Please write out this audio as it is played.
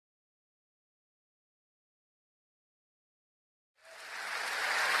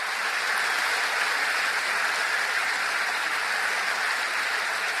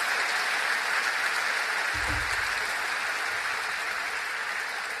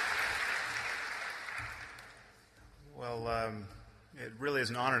It really is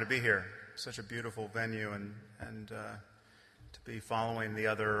an honor to be here. Such a beautiful venue, and to be following the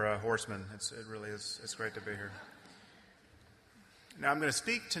other horsemen. It really is. It's great to be here. Now, I'm going to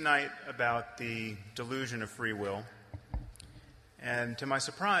speak tonight about the delusion of free will. And to my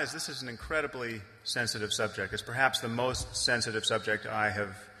surprise, this is an incredibly sensitive subject. It's perhaps the most sensitive subject I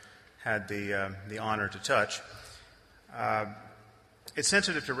have had the honor to touch. It's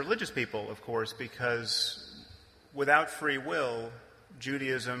sensitive to religious people, of course, because without free will,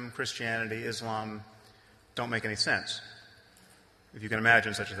 Judaism, Christianity, Islam don't make any sense, if you can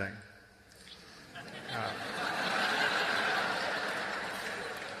imagine such a thing.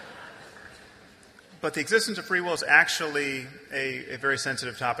 But the existence of free will is actually a very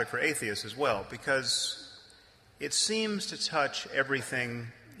sensitive topic for atheists as well, because it seems to touch everything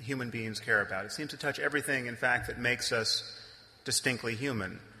human beings care about. It seems to touch everything, in fact, that makes us distinctly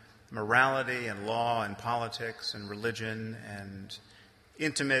human. Morality and law and politics and religion and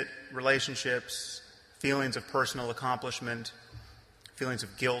intimate relationships, feelings of personal accomplishment, feelings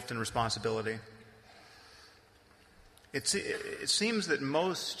of guilt and responsibility. It seems that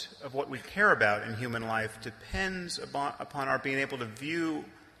most of what we care about in human life depends upon our being able to view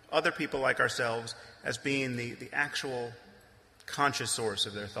other people like ourselves as being the actual conscious source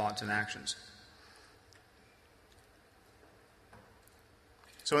of their thoughts and actions.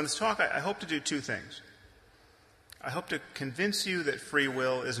 So in this talk, I hope to do two things. I hope to convince you that free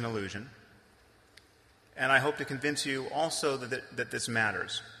will is an illusion, and I hope to convince you also that this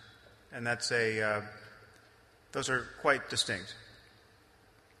matters, and those are quite distinct.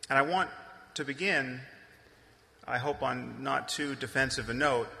 And I want to begin, I hope on not too defensive a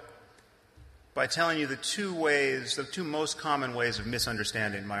note, by telling you the two most common ways of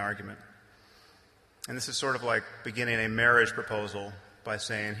misunderstanding my argument. And this is sort of like beginning a marriage proposal by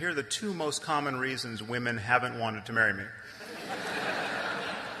saying, here are the two most common reasons women haven't wanted to marry me,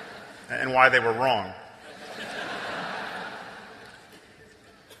 and why they were wrong.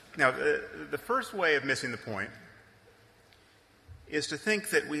 Now, the first way of missing the point is to think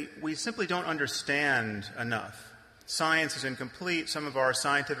that we simply don't understand enough. Science is incomplete. Some of our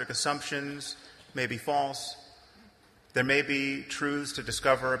scientific assumptions may be false. There may be truths to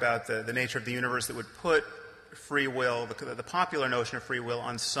discover about the nature of the universe that would put free will, the popular notion of free will,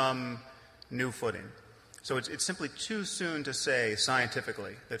 on some new footing. So it's simply too soon to say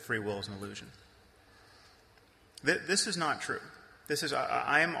scientifically that free will is an illusion. This is not true.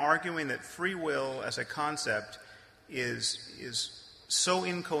 I am arguing that free will as a concept is so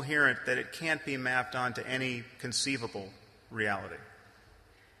incoherent that it can't be mapped onto any conceivable reality.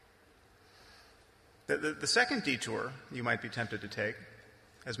 The second detour you might be tempted to take,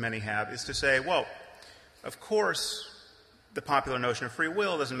 as many have, is to say, well, of course, the popular notion of free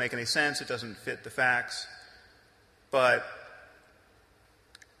will doesn't make any sense, it doesn't fit the facts, but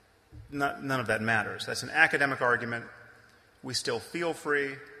none of that matters. That's an academic argument. We still feel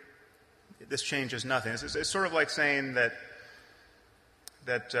free. This changes nothing. It's sort of like saying that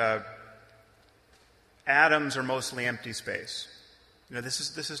atoms are mostly empty space.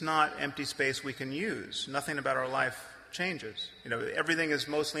 This is not empty space we can use. Nothing about our life changes. Everything is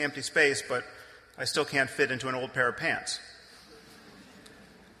mostly empty space, but I still can't fit into an old pair of pants.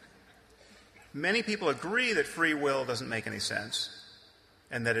 Many people agree that free will doesn't make any sense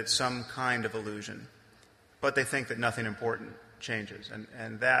and that it's some kind of illusion, but they think that nothing important changes,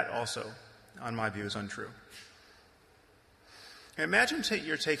 and that also, on my view, is untrue. Imagine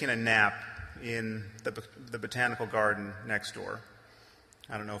you're taking a nap in the botanical garden next door.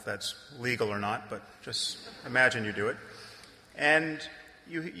 I don't know if that's legal or not, but just imagine you do it. And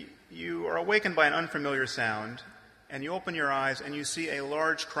you are awakened by an unfamiliar sound, and you open your eyes and you see a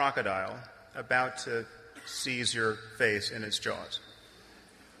large crocodile about to seize your face in its jaws.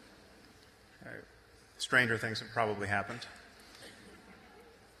 Stranger things have probably happened.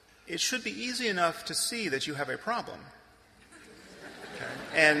 It should be easy enough to see that you have a problem. Okay?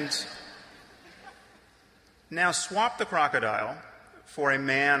 And now swap the crocodile for a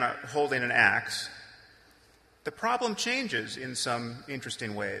man holding an axe. The problem changes in some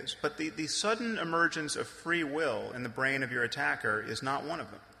interesting ways, but the sudden emergence of free will in the brain of your attacker is not one of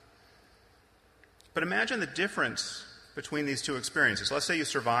them. But imagine the difference between these two experiences. Let's say you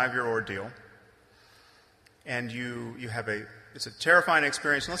survive your ordeal, and you have it's a terrifying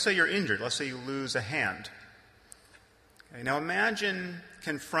experience. Let's say you're injured. Let's say you lose a hand. Okay, now imagine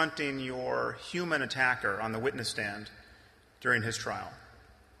confronting your human attacker on the witness stand during his trial.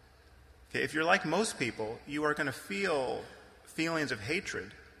 Okay, if you're like most people, you are going to feel feelings of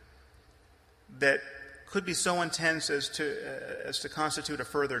hatred that could be so intense as to constitute a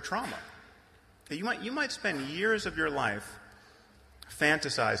further trauma. You might spend years of your life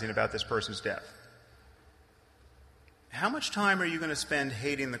fantasizing about this person's death. How much time are you going to spend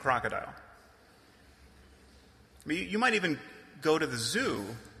hating the crocodile? I mean, you might even go to the zoo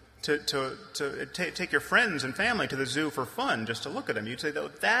to take your friends and family to the zoo for fun just to look at him. You'd say,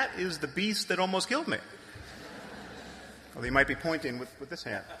 that is the beast that almost killed me. Well, you might be pointing with this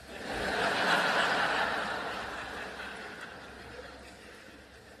hand.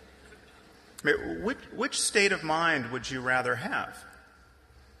 I mean, which state of mind would you rather have?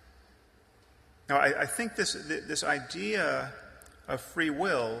 Now, I think this idea of free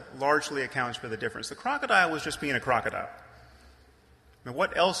will largely accounts for the difference. The crocodile was just being a crocodile. I mean,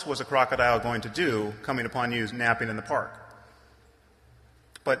 what else was a crocodile going to do coming upon you napping in the park?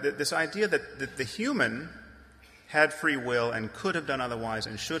 But this idea that the human had free will and could have done otherwise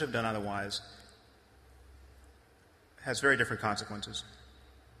and should have done otherwise has very different consequences.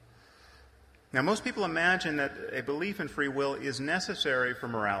 Now, most people imagine that a belief in free will is necessary for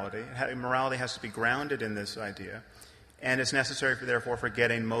morality. Morality has to be grounded in this idea, and it's necessary, therefore, for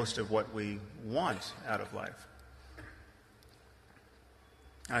getting most of what we want out of life.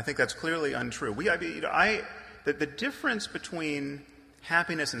 And I think that's clearly untrue. The difference between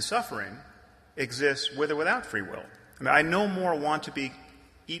happiness and suffering exists with or without free will. I mean, I no more want to be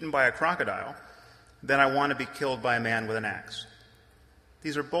eaten by a crocodile than I want to be killed by a man with an axe.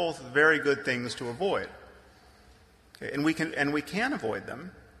 These are both very good things to avoid. Okay, and we can avoid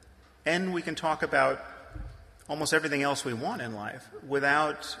them, and we can talk about almost everything else we want in life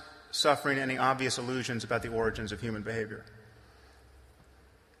without suffering any obvious illusions about the origins of human behavior.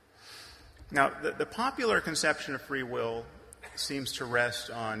 Now, the popular conception of free will seems to rest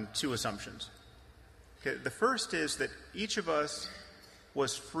on two assumptions. Okay, the first is that each of us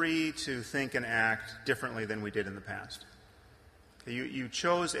was free to think and act differently than we did in the past. Okay, you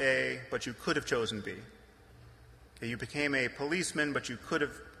chose A, but you could have chosen B. Okay, you became a policeman, but you could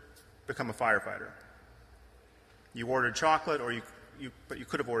have become a firefighter. You ordered chocolate, but you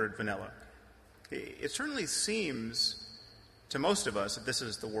could have ordered vanilla. Okay, it certainly seems to most of us that this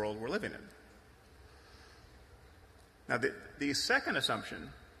is the world we're living in. Now, the second assumption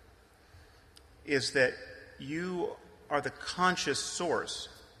is that you are the conscious source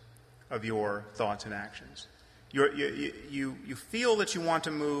of your thoughts and actions. You feel that you want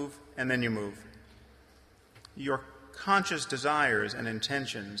to move, and then you move. Your conscious desires and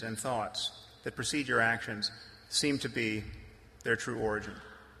intentions and thoughts that precede your actions seem to be their true origin.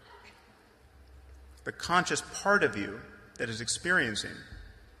 The conscious part of you that is experiencing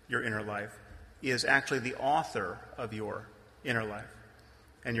your inner life is actually the author of your inner life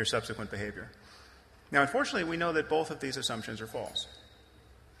and your subsequent behavior. Now, unfortunately, we know that both of these assumptions are false.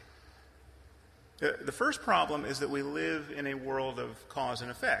 The first problem is that we live in a world of cause and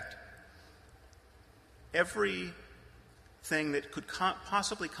effect. Everything that could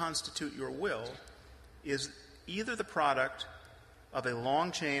possibly constitute your will is either the product of a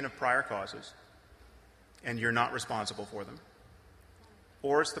long chain of prior causes, and you're not responsible for them,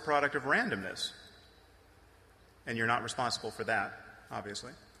 or it's the product of randomness, and you're not responsible for that,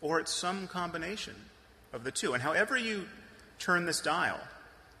 obviously, or it's some combination of the two. And however you turn this dial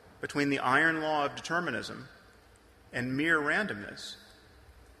between the iron law of determinism and mere randomness,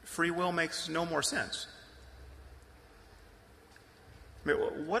 free will makes no more sense. I mean,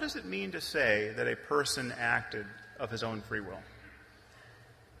 what does it mean to say that a person acted of his own free will?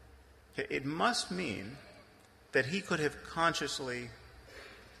 It must mean that he could have consciously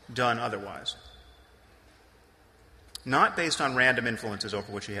done otherwise. Not based on random influences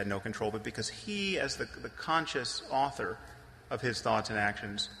over which he had no control, but because he, as the conscious author of his thoughts and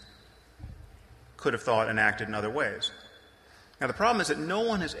actions, could have thought and acted in other ways. Now, the problem is that no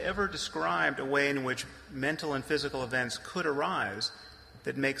one has ever described a way in which mental and physical events could arise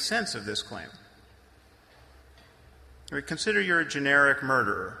that makes sense of this claim. I mean, consider you're a generic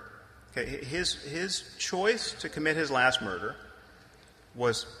murderer. Okay, his choice to commit his last murder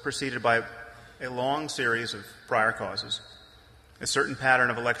was preceded by a long series of prior causes, a certain pattern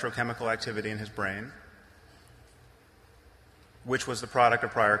of electrochemical activity in his brain, which was the product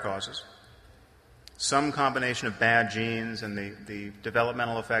of prior causes, some combination of bad genes and the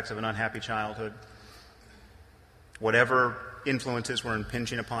developmental effects of an unhappy childhood, whatever influences were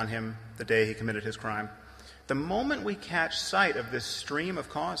impinging upon him the day he committed his crime. The moment we catch sight of this stream of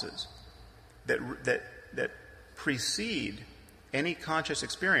causes that precede any conscious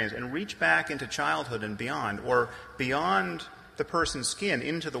experience and reach back into childhood and beyond, or beyond the person's skin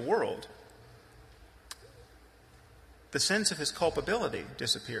into the world, the sense of his culpability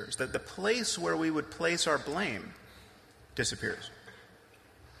disappears. The place where we would place our blame disappears.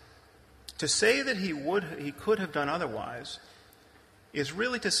 To say that he could have done otherwise is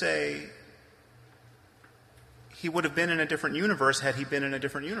really to say he would have been in a different universe had he been in a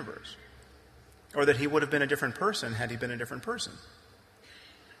different universe, or that he would have been a different person had he been a different person.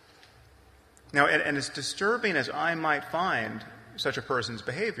 Now, and as disturbing as I might find such a person's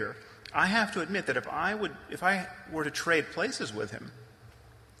behavior, I have to admit that if I were to trade places with him,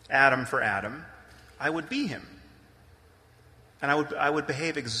 Adam for Adam, I would be him. And I would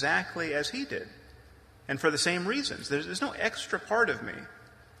behave exactly as he did. And for the same reasons. There's no extra part of me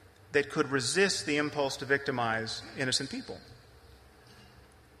that could resist the impulse to victimize innocent people.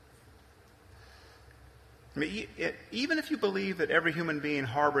 I mean, even if you believe that every human being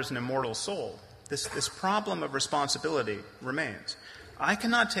harbors an immortal soul, this problem of responsibility remains. I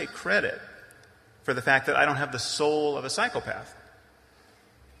cannot take credit for the fact that I don't have the soul of a psychopath.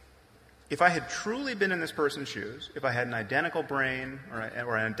 If I had truly been in this person's shoes, if I had an identical brain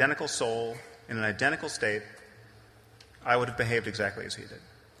or an identical soul in an identical state, I would have behaved exactly as he did.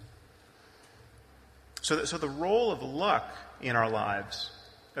 So the role of luck in our lives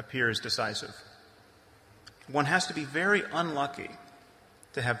appears decisive. One has to be very unlucky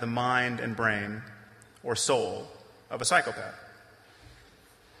to have the mind and brain or soul of a psychopath.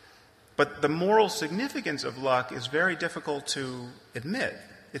 But the moral significance of luck is very difficult to admit.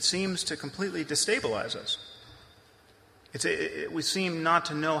 It seems to completely destabilize us. We seem not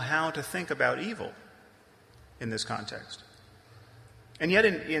to know how to think about evil in this context. And yet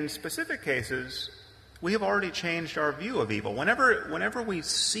in specific cases, we have already changed our view of evil. Whenever we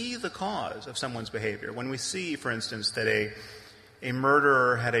see the cause of someone's behavior, when we see, for instance, that a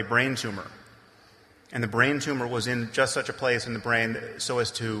murderer had a brain tumor, and the brain tumor was in just such a place in the brain so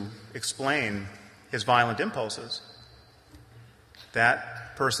as to explain his violent impulses, that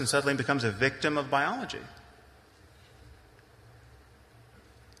person suddenly becomes a victim of biology.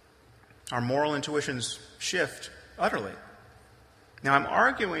 Our moral intuitions shift utterly. Now, I'm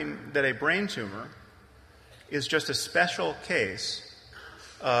arguing that a brain tumor is just a special case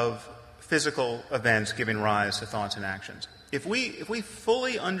of physical events giving rise to thoughts and actions. If we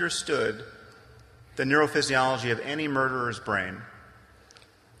fully understood the neurophysiology of any murderer's brain,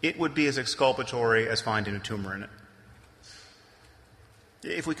 it would be as exculpatory as finding a tumor in it.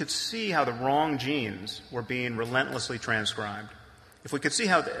 If we could see how the wrong genes were being relentlessly transcribed, if we could see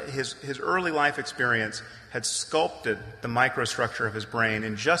how his early life experience had sculpted the microstructure of his brain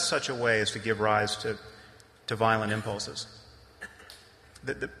in just such a way as to give rise to violent impulses,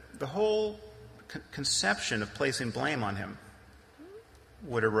 the whole conception of placing blame on him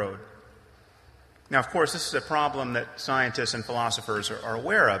would erode. Now, of course, this is a problem that scientists and philosophers are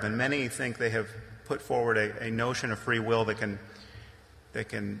aware of, and many think they have put forward a notion of free will that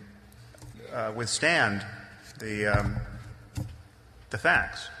can withstand the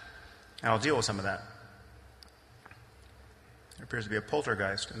facts. And I'll deal with some of that. There appears to be a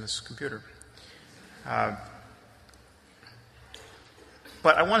poltergeist in this computer.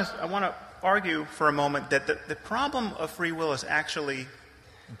 But I want to argue for a moment that the problem of free will is actually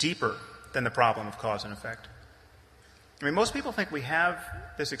deeper than the problem of cause and effect. I mean, most people think we have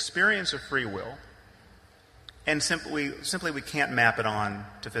this experience of free will, and simply we can't map it on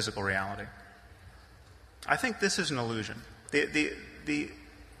to physical reality. I think this is an illusion. The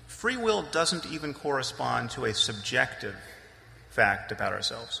free will doesn't even correspond to a subjective fact about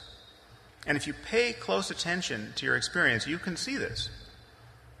ourselves. And if you pay close attention to your experience, you can see this.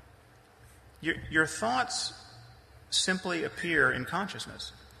 Your thoughts simply appear in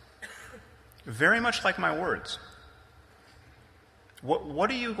consciousness, very much like my words.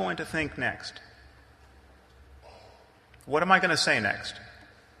 What are you going to think next? What am I going to say next?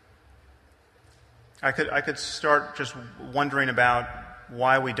 I could start just wondering about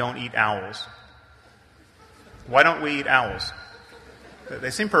why we don't eat owls. Why don't we eat owls? They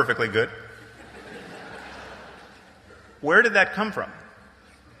seem perfectly good. Where did that come from?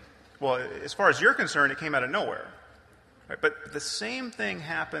 Well, as far as you're concerned, it came out of nowhere. Right? But the same thing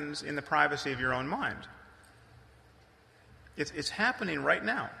happens in the privacy of your own mind. It's happening right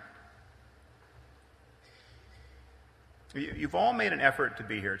now. You've all made an effort to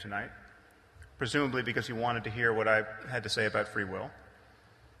be here tonight, presumably because you wanted to hear what I had to say about free will.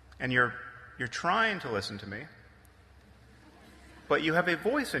 And you're trying to listen to me, but you have a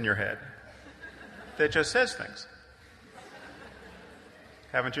voice in your head that just says things.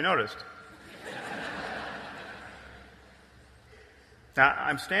 Haven't you noticed? Now,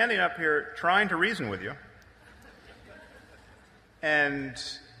 I'm standing up here trying to reason with you, and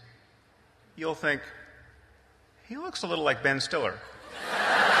you'll think, he looks a little like Ben Stiller.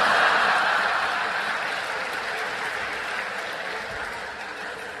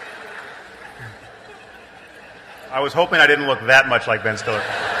 I was hoping I didn't look that much like Ben Stiller.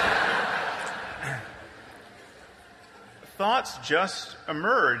 Thoughts just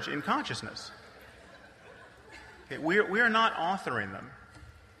emerge in consciousness. Okay, we are not authoring them.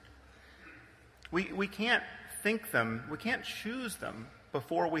 We can't think them, we can't choose them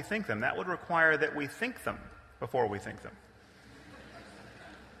before we think them. That would require that we think them before we think them.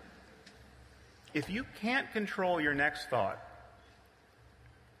 If you can't control your next thought,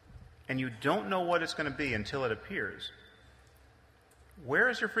 and you don't know what it's going to be until it appears, where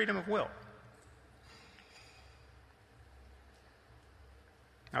is your freedom of will?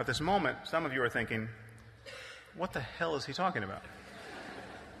 Now, at this moment, some of you are thinking, what the hell is he talking about?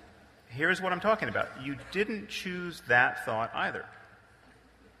 Here's what I'm talking about. You didn't choose that thought either.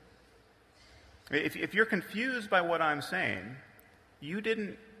 If you're confused by what I'm saying, you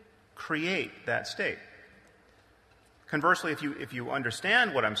didn't create that state. Conversely, if you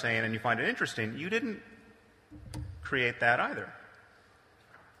understand what I'm saying and you find it interesting, you didn't create that either.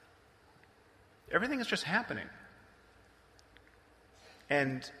 Everything is just happening.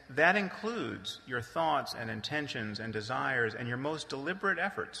 And that includes your thoughts and intentions and desires and your most deliberate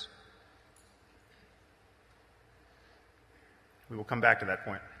efforts. We will come back to that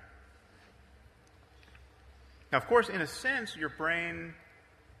point. Now, of course, in a sense, your brain,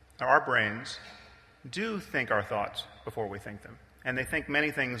 or our brains, do think our thoughts before we think them. And they think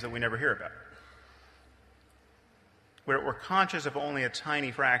many things that we never hear about. We're conscious of only a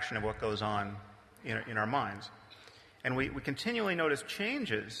tiny fraction of what goes on in our minds. And we continually notice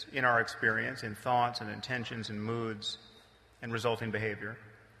changes in our experience, in thoughts and intentions and moods and resulting behavior.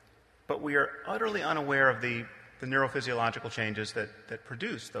 But we are utterly unaware of the neurophysiological changes that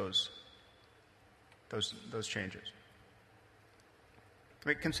produce those changes. I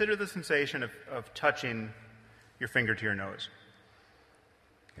mean, consider the sensation of touching your finger to your nose.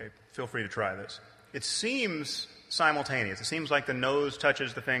 Okay, feel free to try this. It seems simultaneous. It seems like the nose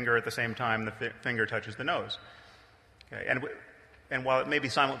touches the finger at the same time the finger touches the nose. Okay, and while it may be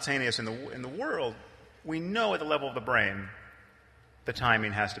simultaneous in the world, we know at the level of the brain the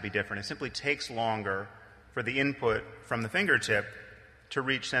timing has to be different. It simply takes longer for the input from the fingertip to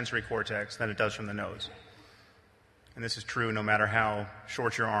reach sensory cortex than it does from the nose. And this is true no matter how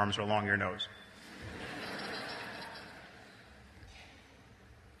short your arms or long your nose.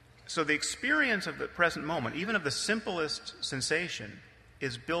 So the experience of the present moment, even of the simplest sensation,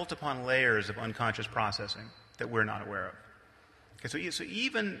 is built upon layers of unconscious processing that we're not aware of. Okay, so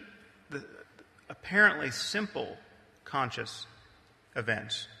even the apparently simple conscious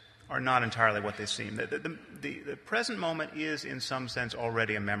events are not entirely what they seem. The present moment is, in some sense,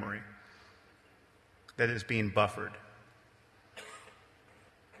 already a memory that is being buffered.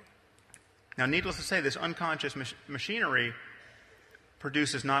 Now, needless to say, this unconscious machinery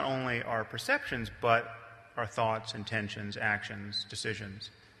produces not only our perceptions, but our thoughts, intentions, actions, decisions.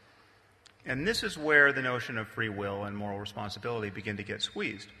 And this is where the notion of free will and moral responsibility begin to get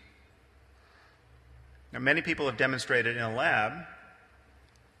squeezed. Now, many people have demonstrated in a lab,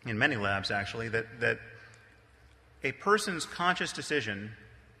 in many labs actually, that a person's conscious decision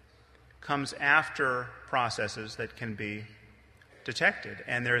comes after processes that can be detected.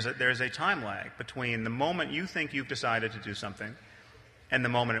 And there's a time lag between the moment you think you've decided to do something and the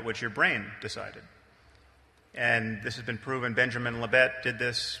moment at which your brain decided. And this has been proven. Benjamin Libet did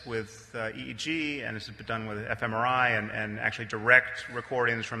this with EEG, and this has been done with fMRI, and actually direct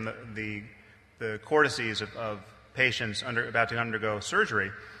recordings from the cortices of patients about to undergo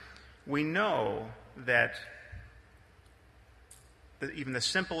surgery. We know that even the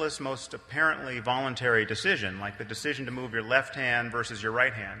simplest, most apparently voluntary decision, like the decision to move your left hand versus your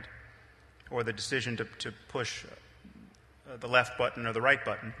right hand, or the decision to push the left button or the right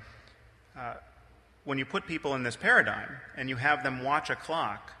button, when you put people in this paradigm and you have them watch a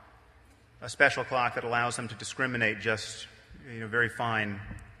clock, a special clock that allows them to discriminate just very fine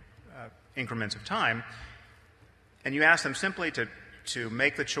increments of time, and you ask them simply to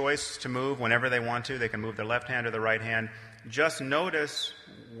make the choice to move whenever they want to, they can move their left hand or their right hand, just notice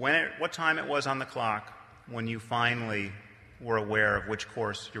what time it was on the clock when you finally were aware of which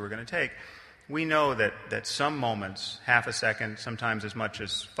course you were going to take. We know that some moments, half a second, sometimes as much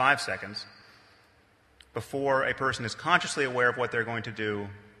as 5 seconds, before a person is consciously aware of what they're going to do,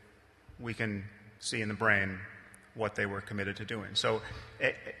 we can see in the brain what they were committed to doing. So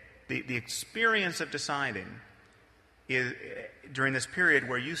the experience of deciding is during this period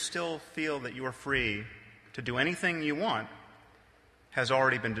where you still feel that you are free to do anything you want has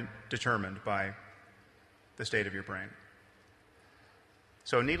already been determined by the state of your brain.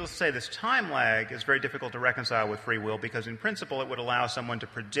 So needless to say, this time lag is very difficult to reconcile with free will because in principle it would allow someone to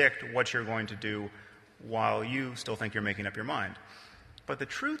predict what you're going to do while you still think you're making up your mind. But the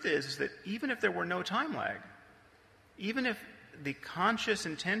truth is that even if there were no time lag, even if the conscious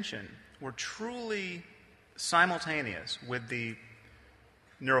intention were truly simultaneous with the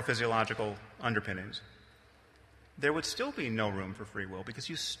neurophysiological underpinnings, there would still be no room for free will because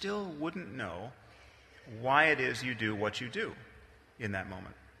you still wouldn't know why it is you do what you do in that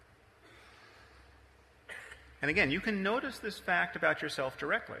moment. And again, you can notice this fact about yourself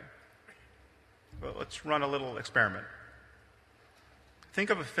directly. Well, let's run a little experiment. Think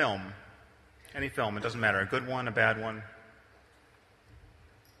of a film, any film, it doesn't matter, a good one, a bad one,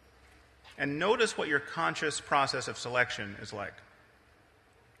 and notice what your conscious process of selection is like.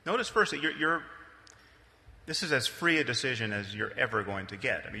 Notice first that this is as free a decision as you're ever going to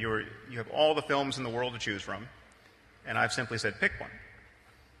get. I mean, you have all the films in the world to choose from, and I've simply said pick one.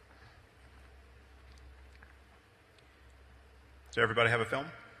 Does everybody have a film?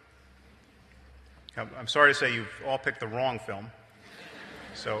 I'm sorry to say you've all picked the wrong film,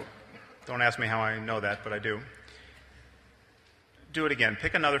 so don't ask me how I know that, but I do. Do it again.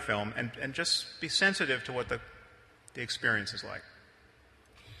 Pick another film and just be sensitive to what the experience is like.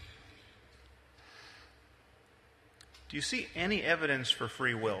 Do you see any evidence for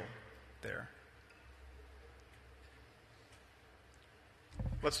free will there?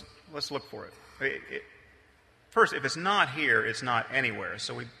 Let's look for it. First, if it's not here, it's not anywhere,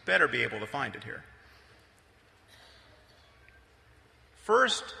 so we better be able to find it here.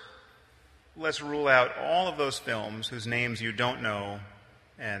 First, let's rule out all of those films whose names you don't know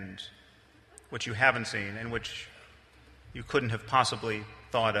and which you haven't seen and which you couldn't have possibly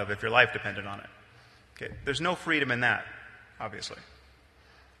thought of if your life depended on it. Okay, there's no freedom in that, obviously.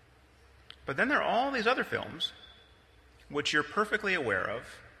 But then there are all these other films which you're perfectly aware of,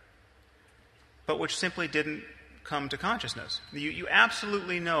 but which simply didn't come to consciousness. You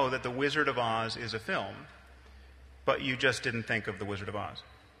absolutely know that The Wizard of Oz is a film, but you just didn't think of The Wizard of Oz.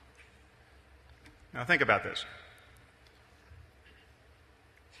 Now think about this.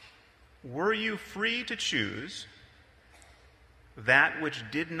 Were you free to choose that which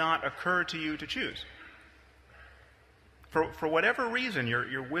did not occur to you to choose? For whatever reason,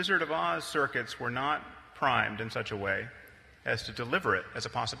 your Wizard of Oz circuits were not primed in such a way as to deliver it as a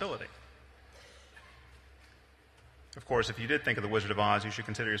possibility. Of course, if you did think of The Wizard of Oz, you should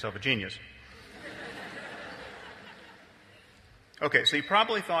consider yourself a genius. Okay, so you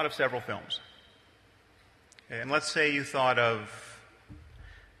probably thought of several films. Okay, and let's say you thought of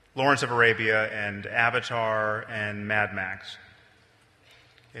Lawrence of Arabia and Avatar and Mad Max.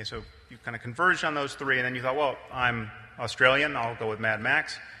 Okay, so you kind of converged on those three, and then you thought, well, I'm Australian, I'll go with Mad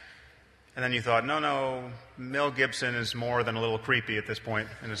Max. And then you thought, no, Mel Gibson is more than a little creepy at this point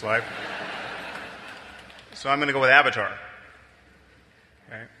in his life. So I'm going to go with Avatar.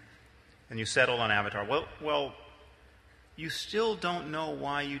 Okay? And you settled on Avatar. Well, you still don't know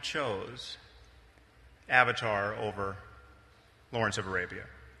why you chose Avatar over Lawrence of Arabia.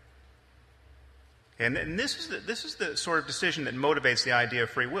 Okay? And this is the sort of decision that motivates the idea of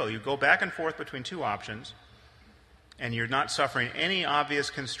free will. You go back and forth between two options, and you're not suffering any obvious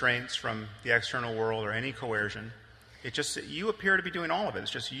constraints from the external world or any coercion. It's just that you appear to be doing all of it.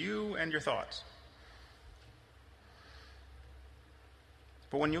 It's just you and your thoughts.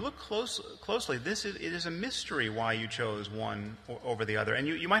 But when you look closely, it is a mystery why you chose one over the other. And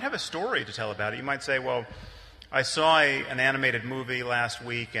you might have a story to tell about it. You might say, well, I saw an animated movie last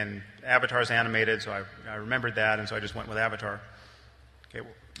week, and Avatar's animated, so I remembered that, and so I just went with Avatar. Okay,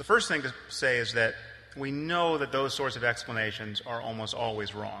 well, the first thing to say is that we know that those sorts of explanations are almost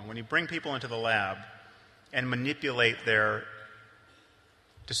always wrong. When you bring people into the lab and manipulate their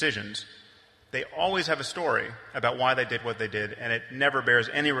decisions, they always have a story about why they did what they did, and it never bears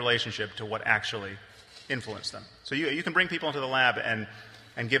any relationship to what actually influenced them. So you can bring people into the lab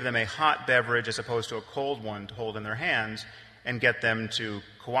and give them a hot beverage as opposed to a cold one to hold in their hands and get them to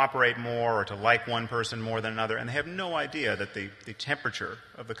cooperate more or to like one person more than another, and they have no idea that the temperature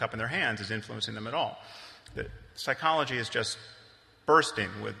of the cup in their hands is influencing them at all. The psychology is just bursting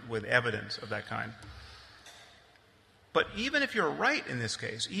with evidence of that kind. But even if you're right in this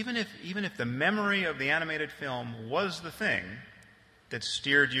case, even if the memory of the animated film was the thing that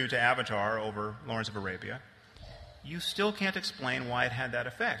steered you to Avatar over Lawrence of Arabia, you still can't explain why it had that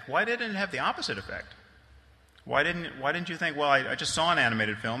effect. Why didn't it have the opposite effect? Why didn't you think, well, I just saw an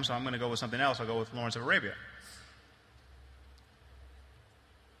animated film, so I'm going to go with something else. I'll go with Lawrence of Arabia.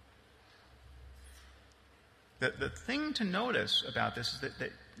 The thing to notice about this is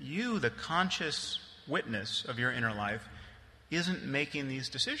that you, the conscious witness of your inner life, isn't making these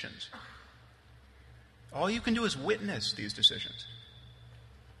decisions. All you can do is witness these decisions.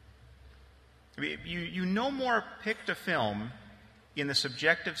 I mean, you no more picked a film in the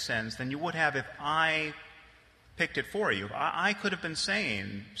subjective sense than you would have if I picked it for you. I could have been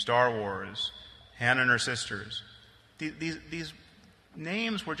saying Star Wars, Hannah and Her Sisters. These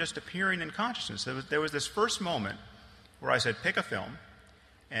names were just appearing in consciousness. There was this first moment where I said, pick a film,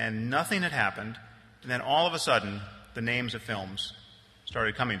 and nothing had happened, and then all of a sudden, the names of films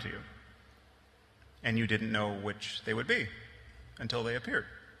started coming to you. And you didn't know which they would be until they appeared.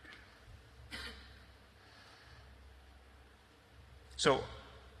 So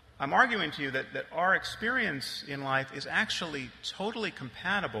I'm arguing to you that our experience in life is actually totally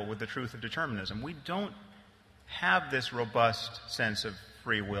compatible with the truth of determinism. We don't have this robust sense of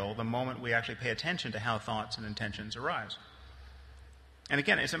free will the moment we actually pay attention to how thoughts and intentions arise. And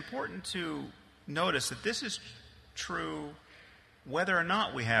again, it's important to notice that this is true whether or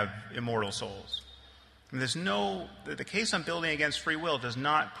not we have immortal souls. I mean, the case I'm building against free will does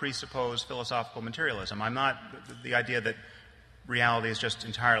not presuppose philosophical materialism. I'm not the idea that reality is just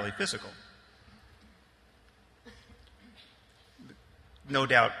entirely physical. No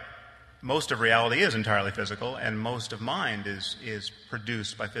doubt, most of reality is entirely physical, and most of mind is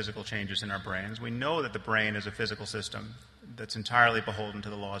produced by physical changes in our brains. We know that the brain is a physical system that's entirely beholden to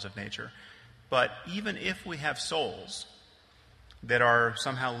the laws of nature. But even if we have souls that are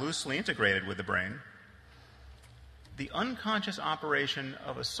somehow loosely integrated with the brain, the unconscious operation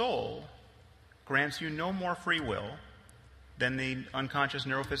of a soul grants you no more free will than the unconscious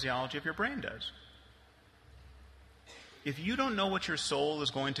neurophysiology of your brain does. If you don't know what your soul is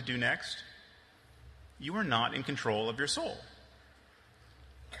going to do next, you are not in control of your soul.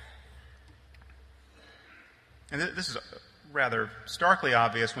 And this is rather starkly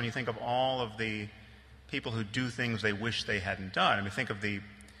obvious when you think of all of the people who do things they wish they hadn't done. I mean, think of the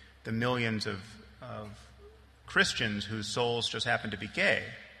millions of Christians whose souls just happen to be gay.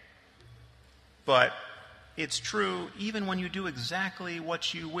 But it's true even when you do exactly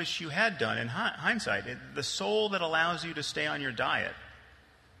what you wish you had done. In hindsight, the soul that allows you to stay on your diet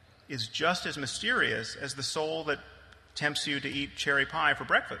is just as mysterious as the soul that tempts you to eat cherry pie for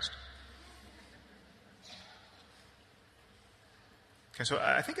breakfast. Okay, so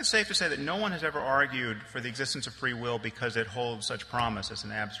I think it's safe to say that no one has ever argued for the existence of free will because it holds such promise as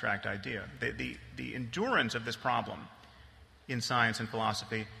an abstract idea. The endurance of this problem in science and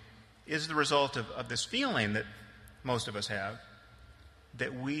philosophy is the result of this feeling that most of us have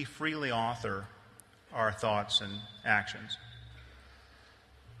that we freely author our thoughts and actions.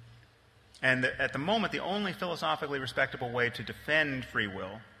 And at the moment, the only philosophically respectable way to defend free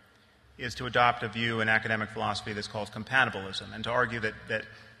will is to adopt a view in academic philosophy that's called compatibilism, and to argue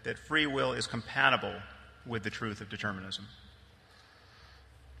that free will is compatible with the truth of determinism.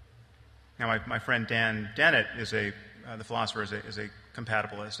 Now, my friend Dan Dennett the philosopher, is a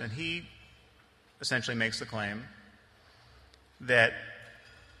compatibilist, and he essentially makes the claim that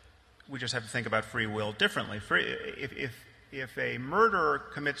we just have to think about free will differently. If a murderer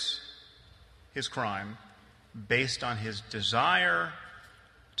commits his crime based on his desire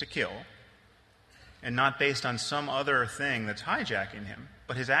to kill and not based on some other thing that's hijacking him,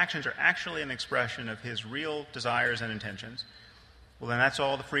 but his actions are actually an expression of his real desires and intentions, well, then that's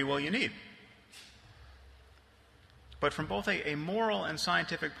all the free will you need. But from both a moral and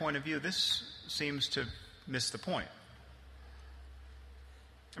scientific point of view, this seems to miss the point.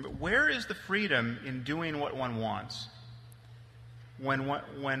 But where is the freedom in doing what one wants when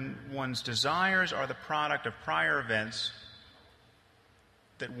one's desires are the product of prior events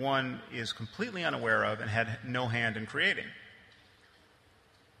that one is completely unaware of and had no hand in creating?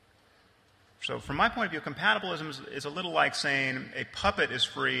 So from my point of view, compatibilism is a little like saying a puppet is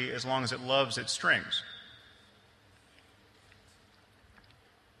free as long as it loves its strings.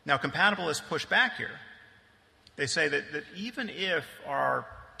 Now, compatibilists push back here. They say that even if our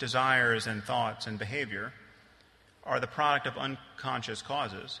desires and thoughts and behavior are the product of unconscious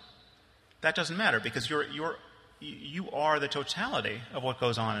causes, that doesn't matter because you are the totality of what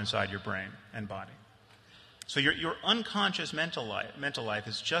goes on inside your brain and body. So your unconscious mental life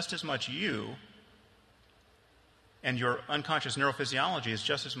is just as much you, and your unconscious neurophysiology is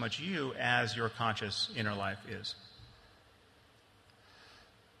just as much you as your conscious inner life is.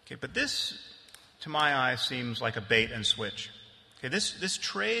 Okay, but this, to my eye, seems like a bait and switch. Okay, this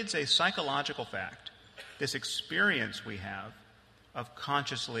trades a psychological fact, this experience we have of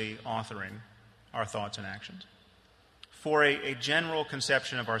consciously authoring our thoughts and actions, for a general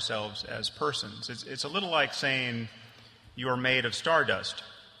conception of ourselves as persons. It's a little like saying you're made of stardust,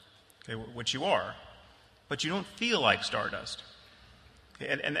 okay, which you are, but you don't feel like stardust.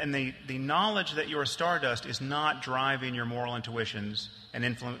 And the knowledge that you're stardust is not driving your moral intuitions and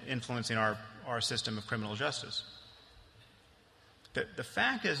influencing our system of criminal justice. The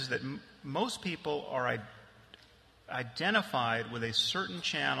fact is that most people are identified with a certain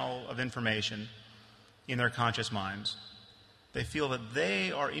channel of information in their conscious minds. They feel that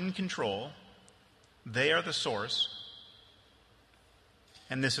they are in control, they are the source,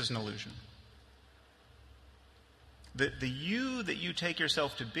 and this is an illusion. The you that you take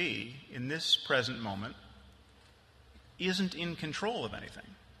yourself to be in this present moment isn't in control of anything.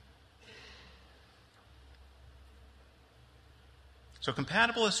 So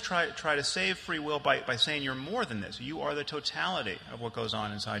compatibilists try to save free will by saying you're more than this. You are the totality of what goes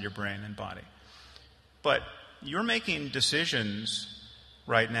on inside your brain and body. But you're making decisions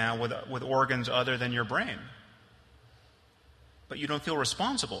right now with organs other than your brain. But you don't feel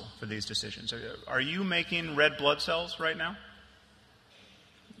responsible for these decisions. Are you making red blood cells right now?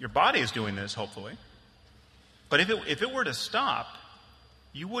 Your body is doing this, hopefully. But if it were to stop,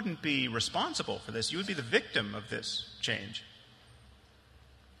 you wouldn't be responsible for this. You would be the victim of this change.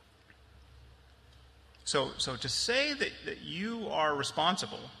 So to say that you are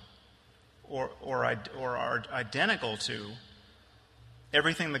responsible or are identical to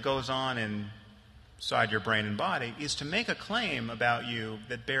everything that goes on inside your brain and body is to make a claim about you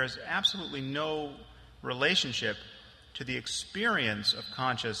that bears absolutely no relationship to the experience of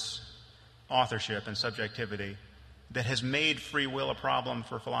conscious authorship and subjectivity that has made free will a problem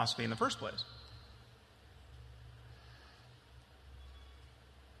for philosophy in the first place.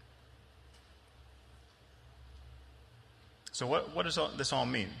 So what does this all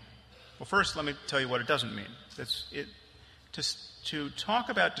mean? Well, first, let me tell you what it doesn't mean. To talk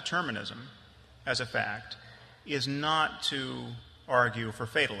about determinism as a fact is not to argue for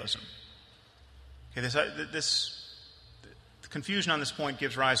fatalism. Okay, this confusion on this point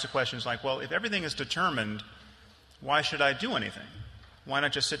gives rise to questions like, well, if everything is determined, why should I do anything? Why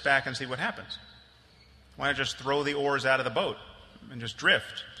not just sit back and see what happens? Why not just throw the oars out of the boat and just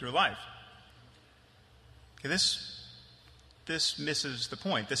drift through life? Okay, this misses the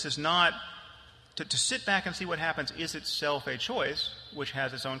point. This is not to sit back and see what happens is itself a choice which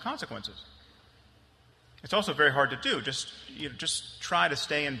has its own consequences. It's also very hard to do. Just try to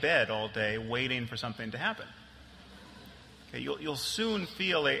stay in bed all day waiting for something to happen. Okay, you'll soon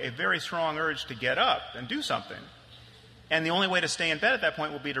feel a very strong urge to get up and do something. And the only way to stay in bed at that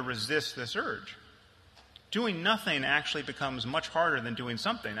point will be to resist this urge. Doing nothing actually becomes much harder than doing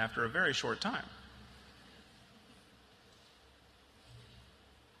something after a very short time.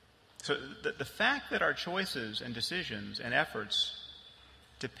 So the fact that our choices and decisions and efforts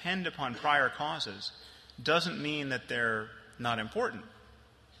depend upon prior causes doesn't mean that they're not important.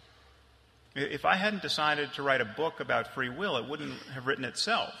 If I hadn't decided to write a book about free will, it wouldn't have written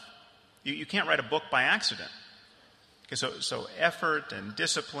itself. You can't write a book by accident. Okay, so effort and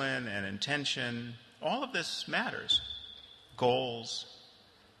discipline and intention, all of this matters. Goals.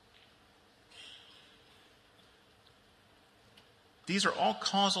 These are all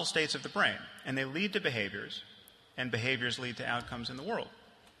causal states of the brain, and they lead to behaviors, and behaviors lead to outcomes in the world.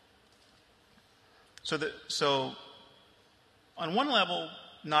 So on one level,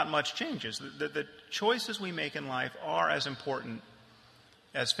 not much changes. The choices we make in life are as important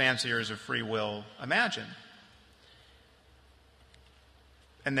as fanciers of free will imagine.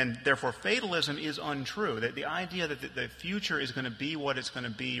 And then, therefore, fatalism is untrue. That the idea that the future is going to be what it's going to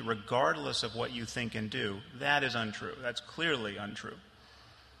be regardless of what you think and do, that is untrue. That's clearly untrue.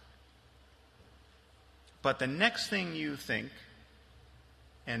 But the next thing you think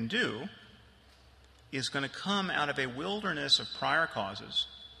and do is going to come out of a wilderness of prior causes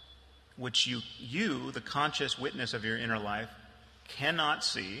which you, the conscious witness of your inner life, cannot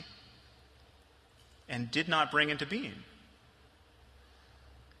see and did not bring into being.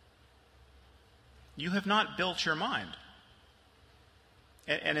 You have not built your mind.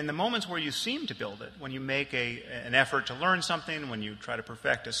 And in the moments where you seem to build it, when you make an effort to learn something, when you try to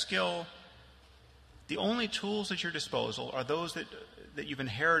perfect a skill, the only tools at your disposal are those that you've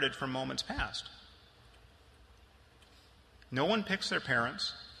inherited from moments past. No one picks their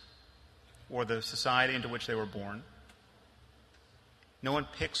parents or the society into which they were born. No one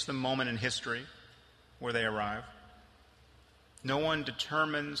picks the moment in history where they arrive. No one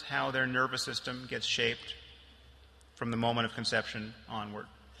determines how their nervous system gets shaped from the moment of conception onward.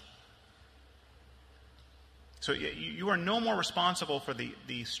 So you are no more responsible for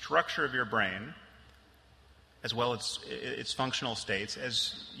the structure of your brain, as well as its functional states,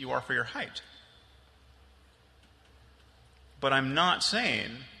 as you are for your height. But I'm not saying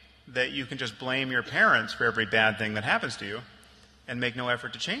that you can just blame your parents for every bad thing that happens to you and make no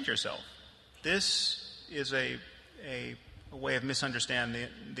effort to change yourself. This is a way of misunderstanding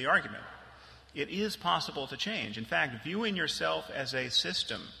the argument. It is possible to change. In fact, viewing yourself as a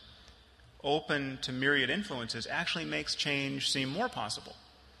system open to myriad influences actually makes change seem more possible.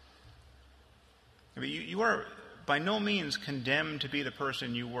 I mean, you are by no means condemned to be the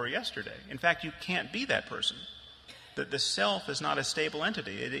person you were yesterday. In fact, you can't be that person. The self is not a stable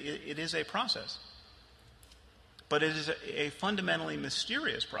entity. It is a process. But it is a fundamentally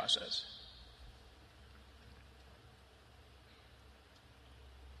mysterious process.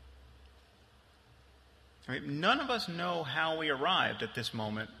 I mean, none of us know how we arrived at this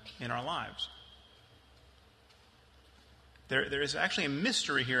moment in our lives. There is actually a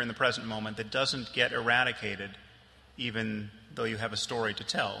mystery here in the present moment that doesn't get eradicated even though you have a story to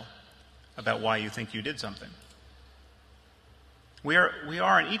tell about why you think you did something. We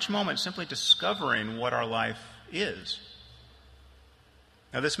are in each moment simply discovering what our life is.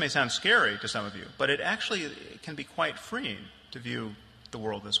 Now, this may sound scary to some of you, but it actually can be quite freeing to view the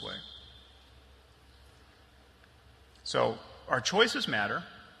world this way. So, our choices matter,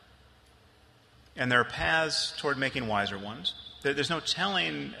 and there are paths toward making wiser ones. There's no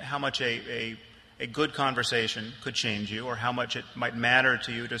telling how much a good conversation could change you, or how much it might matter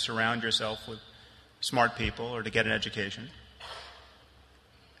to you to surround yourself with smart people or to get an education.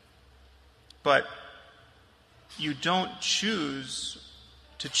 But you don't choose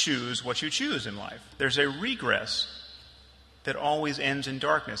to choose what you choose in life. There's a regress that always ends in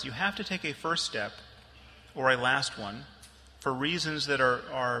darkness. You have to take a first step or a last one for reasons that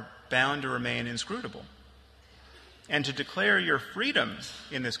are bound to remain inscrutable. And to declare your freedom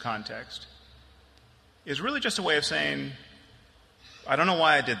in this context is really just a way of saying, I don't know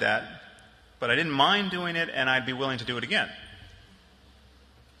why I did that, but I didn't mind doing it, and I'd be willing to do it again.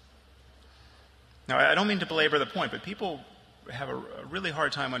 Now, I don't mean to belabor the point, but people have a really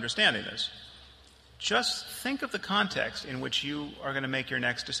hard time understanding this. Just think of the context in which you are going to make your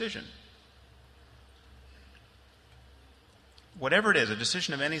next decision. Whatever it is, a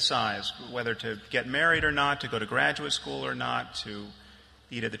decision of any size, whether to get married or not, to go to graduate school or not, to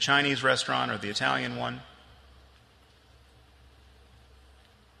eat at the Chinese restaurant or the Italian one,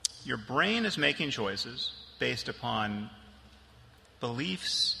 your brain is making choices based upon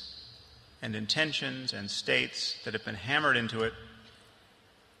beliefs and intentions and states that have been hammered into it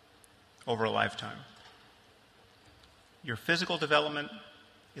over a lifetime. Your physical development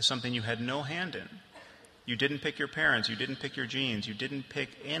is something you had no hand in. You didn't pick your parents, you didn't pick your genes, you didn't pick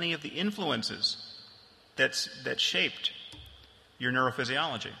any of the influences that shaped your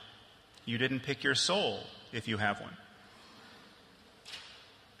neurophysiology. You didn't pick your soul, if you have one.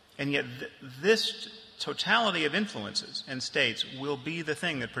 And yet this totality of influences and states will be the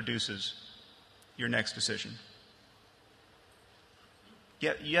thing that produces your next decision.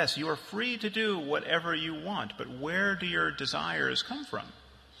 Yet, yes, you are free to do whatever you want, but where do your desires come from?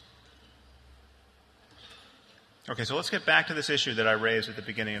 Okay, so let's get back to this issue that I raised at the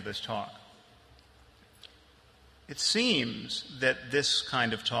beginning of this talk. It seems that this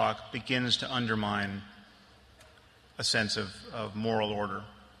kind of talk begins to undermine a sense of moral order.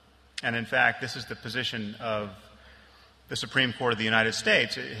 And in fact, this is the position of the Supreme Court of the United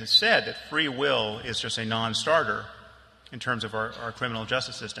States. It has said that free will is just a non-starter in terms of our criminal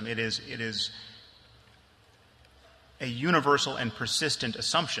justice system. It is a universal and persistent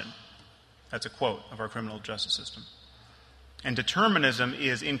assumption. That's a quote of our criminal justice system. And determinism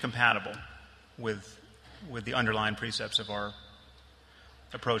is incompatible with the underlying precepts of our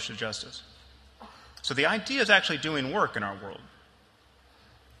approach to justice. So the idea is actually doing work in our world.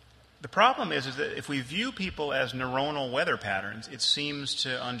 The problem is that if we view people as neuronal weather patterns, it seems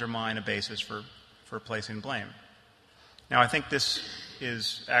to undermine a basis for placing blame. Now, I think this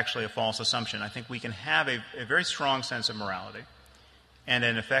is actually a false assumption. I think we can have a very strong sense of morality and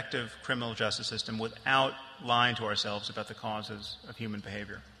an effective criminal justice system without lying to ourselves about the causes of human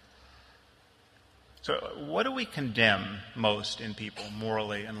behavior. So what do we condemn most in people,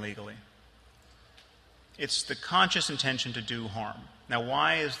 morally and legally? It's the conscious intention to do harm. Now,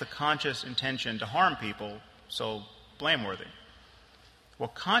 why is the conscious intention to harm people so blameworthy? Well,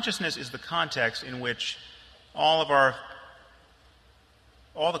 consciousness is the context in which all the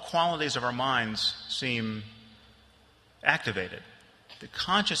qualities of our minds seem activated. The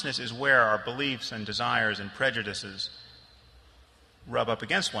consciousness is where our beliefs and desires and prejudices rub up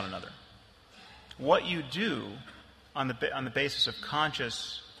against one another. What you do on the basis of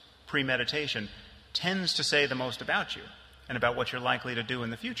conscious premeditation tends to say the most about you and about what you're likely to do in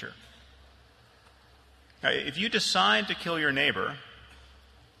the future. Now, if you decide to kill your neighbor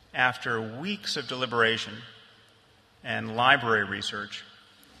after weeks of deliberation and library research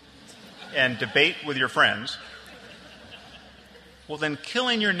and debate with your friends, well, then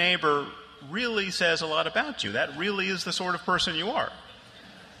killing your neighbor really says a lot about you. That really is the sort of person you are.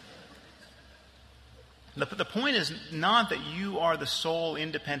 The point is not that you are the sole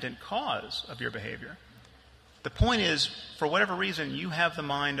independent cause of your behavior. The point is, for whatever reason, you have the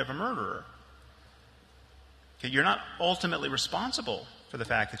mind of a murderer. Okay, you're not ultimately responsible for the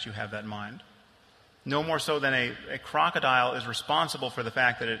fact that you have that mind. No more so than a crocodile is responsible for the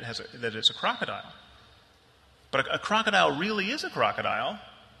fact that it's a crocodile. But a crocodile really is a crocodile,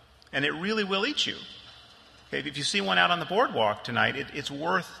 and it really will eat you. Okay, if you see one out on the boardwalk tonight, it's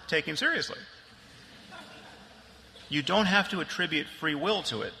worth taking seriously. You don't have to attribute free will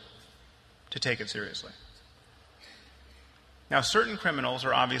to it to take it seriously. Now, certain criminals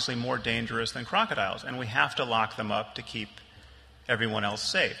are obviously more dangerous than crocodiles, and we have to lock them up to keep everyone else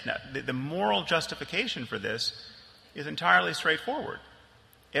safe. Now, the moral justification for this is entirely straightforward.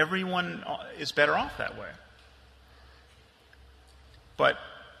 Everyone is better off that way.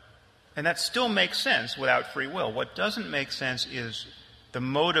 And that still makes sense without free will. What doesn't make sense is the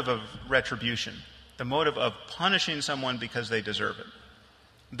motive of retribution, the motive of punishing someone because they deserve it.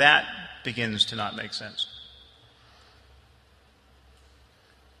 That begins to not make sense.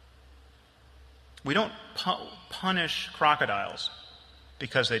 We don't punish crocodiles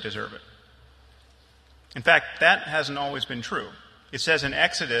because they deserve it. In fact, that hasn't always been true. It says in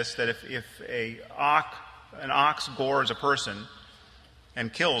Exodus that if an ox gores a person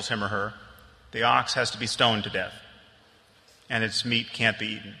and kills him or her, the ox has to be stoned to death, and its meat can't be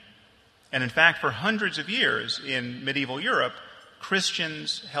eaten. And in fact, for hundreds of years in medieval Europe,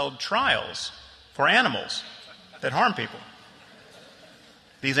 Christians held trials for animals that harm people.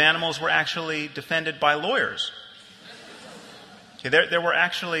 These animals were actually defended by lawyers. Okay,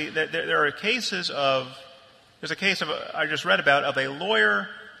 there are cases of, there's a case I just read about of a lawyer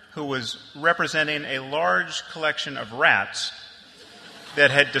who was representing a large collection of rats that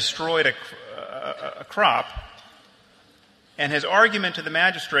had destroyed a crop, and his argument to the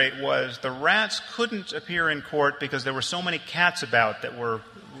magistrate was the rats couldn't appear in court because there were so many cats about that were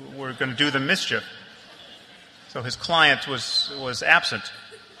going to do them mischief. So his client was absent.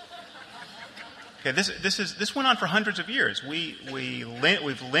 Okay, this went on for hundreds of years. We've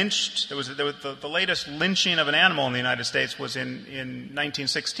lynched. The latest lynching of an animal in the United States was in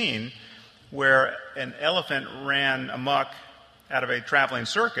 1916, where an elephant ran amok out of a traveling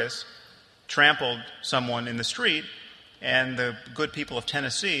circus, trampled someone in the street, and the good people of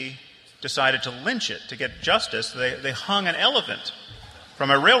Tennessee decided to lynch it. To get justice, they hung an elephant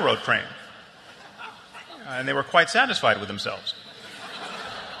from a railroad crane. And they were quite satisfied with themselves.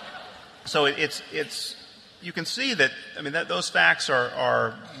 So you can see that, that those facts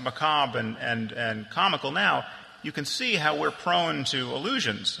are macabre and comical now. You can see how we're prone to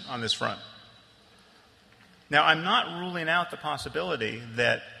illusions on this front. Now, I'm not ruling out the possibility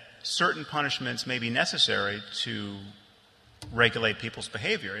that certain punishments may be necessary to regulate people's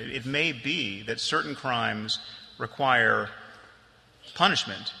behavior. It may be that certain crimes require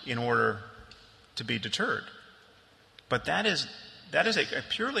punishment in order to be deterred. But that is a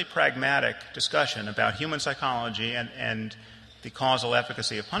purely pragmatic discussion about human psychology and the causal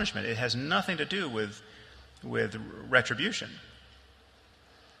efficacy of punishment. It has nothing to do with retribution.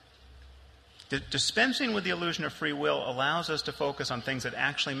 Dispensing with the illusion of free will allows us to focus on things that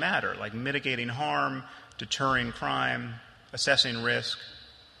actually matter, like mitigating harm, deterring crime, assessing risk.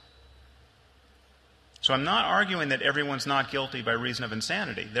 So I'm not arguing that everyone's not guilty by reason of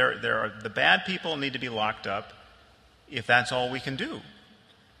insanity. The bad people need to be locked up if that's all we can do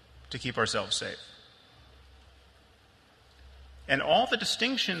to keep ourselves safe. And all the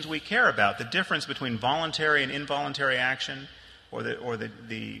distinctions we care about, the difference between voluntary and involuntary action, or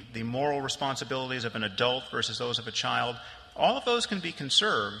the moral responsibilities of an adult versus those of a child, all of those can be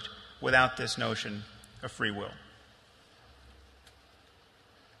conserved without this notion of free will.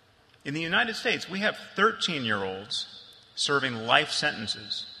 In the United States, we have 13-year-olds serving life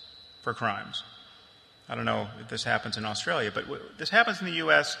sentences for crimes. I don't know if this happens in Australia, but this happens in the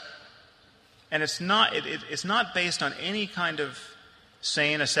U.S., and it's not based on any kind of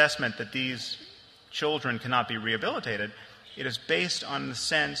sane assessment that these children cannot be rehabilitated. It is based on the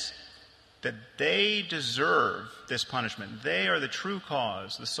sense that they deserve this punishment. They are the true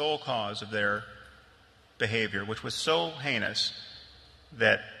cause, the sole cause of their behavior, which was so heinous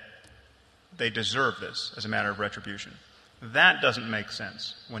that they deserve this as a matter of retribution. That doesn't make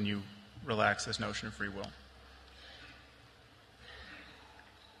sense when you relax this notion of free will.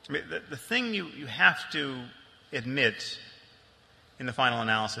 The thing you have to admit in the final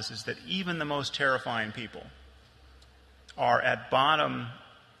analysis is that even the most terrifying people are at bottom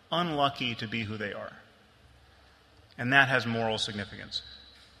unlucky to be who they are. And that has moral significance.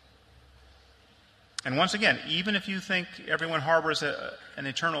 And once again, even if you think everyone harbors an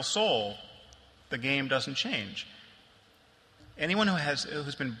eternal soul, the game doesn't change. Anyone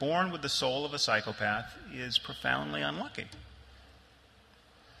who's been born with the soul of a psychopath is profoundly unlucky.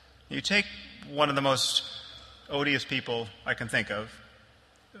 You take one of the most odious people I can think of,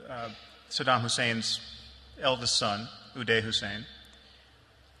 Saddam Hussein's eldest son, Uday Hussein.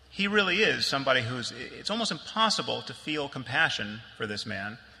 He really is somebody it's almost impossible to feel compassion for this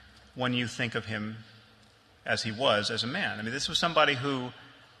man when you think of him as he was as a man. I mean, this was somebody who,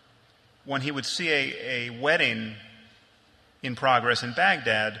 when he would see a wedding in progress in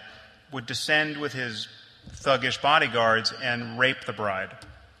Baghdad, would descend with his thuggish bodyguards and rape the bride.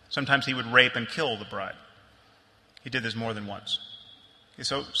 Sometimes he would rape and kill the bride. He did this more than once.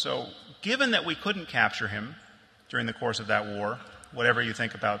 So given that we couldn't capture him during the course of that war, whatever you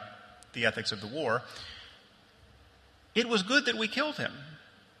think about the ethics of the war, it was good that we killed him.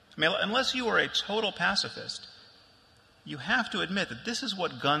 I mean, unless you are a total pacifist, you have to admit that this is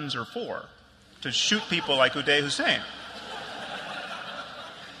what guns are for, to shoot people like Uday Hussein.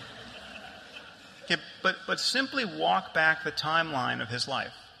 Okay, but simply walk back the timeline of his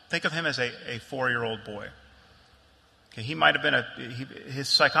life. Think of him as a 4-year-old boy. Okay, he might have been his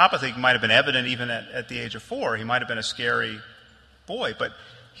psychopathy might have been evident even at the age of 4. He might have been a scary boy, but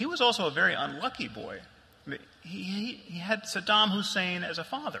he was also a very unlucky boy. I mean, he had Saddam Hussein as a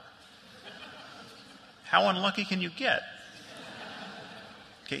father. How unlucky can you get?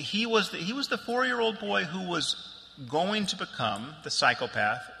 Okay, he was the 4-year-old boy who was going to become the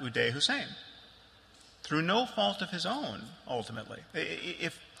psychopath Uday Hussein, through no fault of his own, ultimately.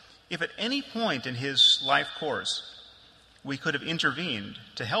 If at any point in his life course we could have intervened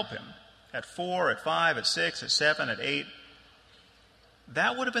to help him, at 4, at 5, at 6, at 7, at 8,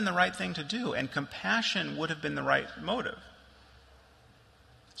 that would have been the right thing to do, and compassion would have been the right motive.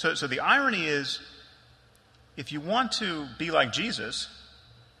 So the irony is, if you want to be like Jesus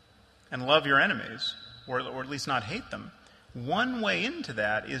and love your enemies, or at least not hate them, one way into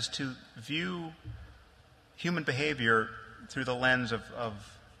that is to view human behavior through the lens of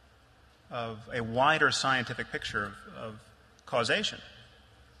a wider scientific picture of causation.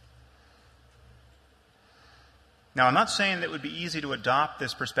 Now, I'm not saying that it would be easy to adopt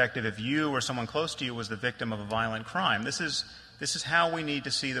this perspective if you or someone close to you was the victim of a violent crime. This is how we need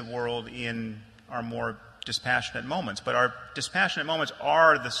to see the world in our more dispassionate moments. But our dispassionate moments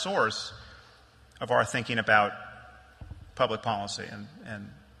are the source of our thinking about public policy and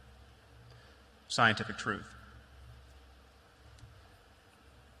scientific truth.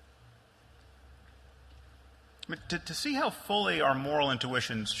 I mean, to see how fully our moral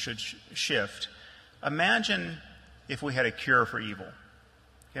intuitions should shift, imagine if we had a cure for evil.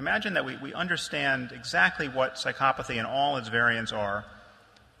 Imagine that we understand exactly what psychopathy and all its variants are,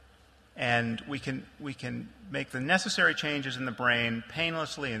 and we can make the necessary changes in the brain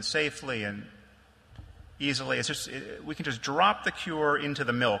painlessly and safely and easily. We can just drop the cure into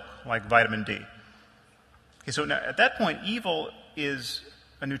the milk like vitamin D. Okay, so now, at that point, evil is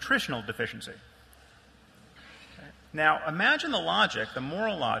a nutritional deficiency. Okay. Now, imagine the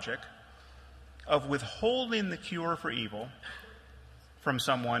moral logic of withholding the cure for evil from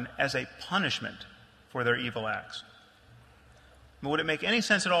someone as a punishment for their evil acts. Would it make any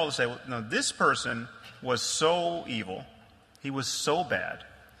sense at all to say, well, no, this person was so evil, he was so bad,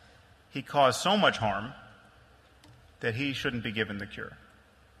 he caused so much harm that he shouldn't be given the cure?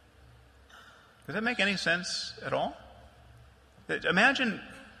 Does that make any sense at all? Imagine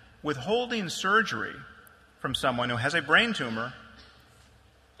withholding surgery from someone who has a brain tumor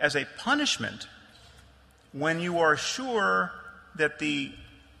as a punishment when you are sure that the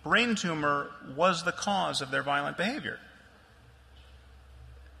brain tumor was the cause of their violent behavior.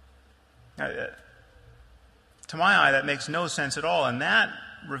 To my eye, that makes no sense at all, and that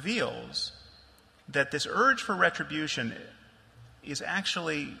reveals that this urge for retribution is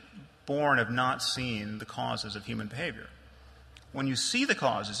actually born of not seeing the causes of human behavior. When you see the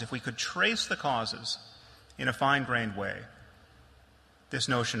causes, if we could trace the causes in a fine-grained way, this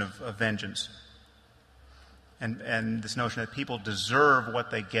notion of vengeance and this notion that people deserve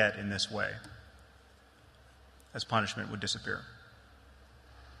what they get in this way as punishment would disappear.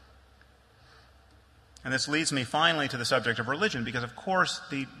 And this leads me finally to the subject of religion, because of course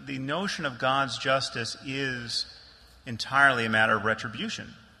the notion of God's justice is entirely a matter of retribution.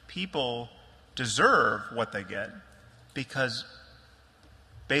 People deserve what they get because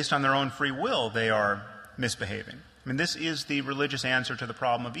based on their own free will they are misbehaving. I mean, this is the religious answer to the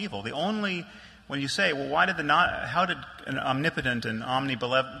problem of evil. The only when you say, well, how did an omnipotent and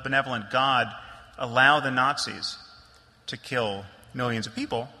omnibenevolent God allow the Nazis to kill millions of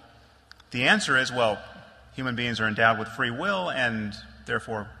people? The answer is, well, human beings are endowed with free will, and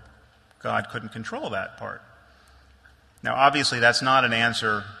therefore God couldn't control that part. Now, obviously, that's not an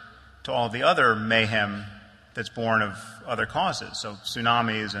answer to all the other mayhem that's born of other causes. So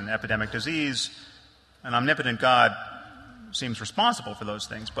tsunamis and epidemic disease, an omnipotent God seems responsible for those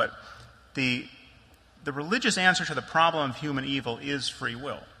things. But the religious answer to the problem of human evil is free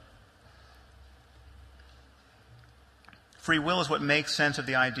will. Free will is what makes sense of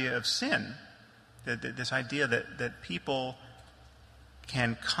the idea of sin, this idea that people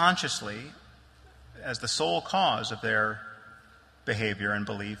can consciously, as the sole cause of their behavior and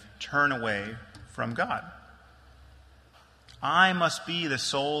belief, turn away from God. I must be the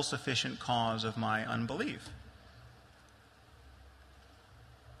sole sufficient cause of my unbelief.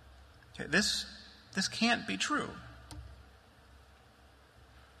 Okay, this can't be true.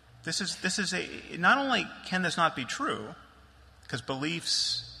 Not only can this not be true, because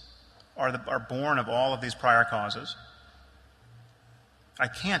beliefs are born of all of these prior causes. I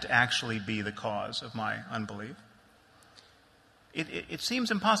can't actually be the cause of my unbelief. It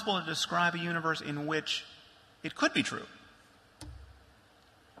seems impossible to describe a universe in which it could be true.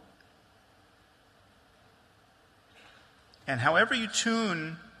 And however you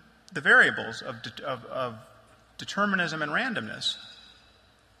tune the variables of determinism and randomness,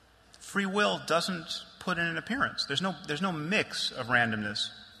 free will doesn't put in an appearance. There's no mix of randomness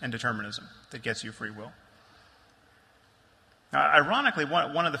and determinism that gets you free will. Now, ironically,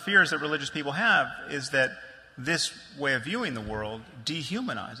 one of the fears that religious people have is that this way of viewing the world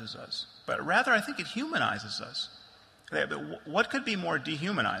dehumanizes us. But rather, I think it humanizes us. What could be more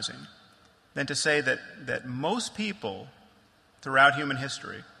dehumanizing than to say that most people throughout human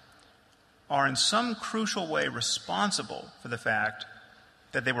history are in some crucial way responsible for the fact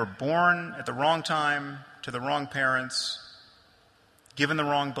that they were born at the wrong time, to the wrong parents, given the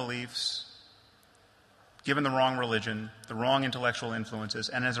wrong beliefs, given the wrong religion, the wrong intellectual influences,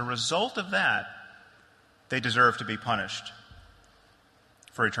 and as a result of that, they deserve to be punished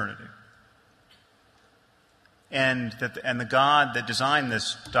for eternity. And the God that designed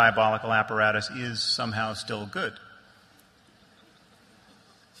this diabolical apparatus is somehow still good.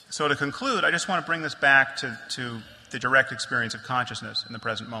 So to conclude, I just want to bring this back to the direct experience of consciousness in the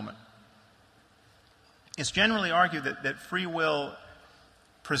present moment. It's generally argued that free will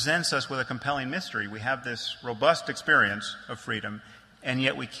presents us with a compelling mystery. We have this robust experience of freedom, and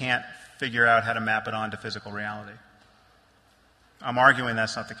yet we can't figure out how to map it onto physical reality. I'm arguing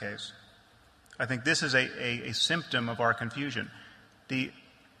that's not the case. I think this is a symptom of our confusion. The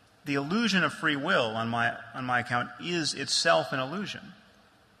illusion of free will, on my account, is itself an illusion.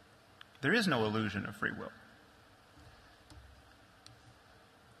 There is no illusion of free will.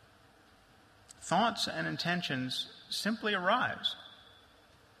 Thoughts and intentions simply arise.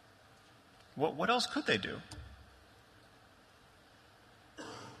 What else could they do?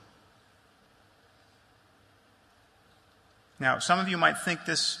 Now, some of you might think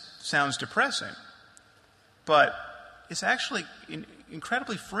this sounds depressing, but it's actually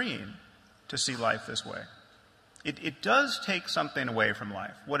incredibly freeing to see life this way. It does take something away from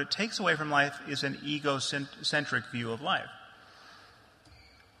life. What it takes away from life is an egocentric view of life.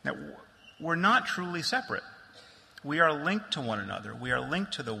 Now, we're not truly separate. We are linked to one another. We are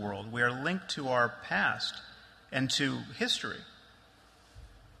linked to the world. We are linked to our past and to history.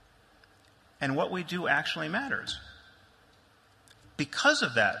 And what we do actually matters. Because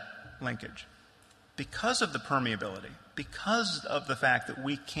of that linkage, because of the permeability, because of the fact that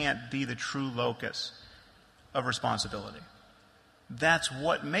we can't be the true locus of responsibility. That's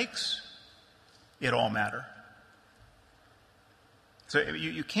what makes it all matter. So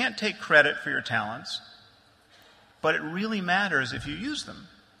you can't take credit for your talents, but it really matters if you use them.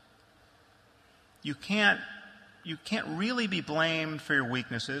 You can't really be blamed for your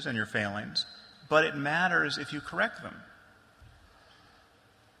weaknesses and your failings, but it matters if you correct them.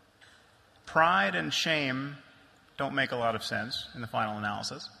 Pride and shame don't make a lot of sense in the final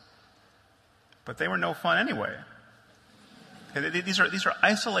analysis, but they were no fun anyway. These are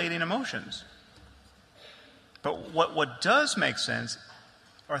isolating emotions. But what does make sense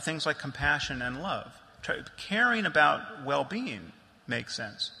are things like compassion and love. Caring about well-being makes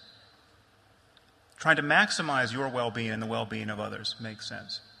sense. Trying to maximize your well-being and the well-being of others makes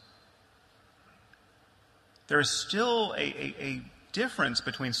sense. There is still a difference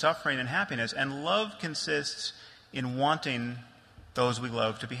between suffering and happiness, and love consists in wanting those we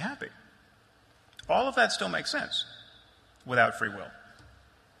love to be happy. All of that still makes sense without free will.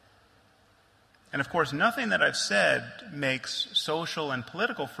 And of course, nothing that I've said makes social and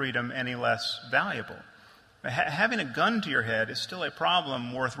political freedom any less valuable. Having a gun to your head is still a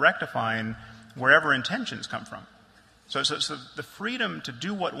problem worth rectifying wherever intentions come from. So the freedom to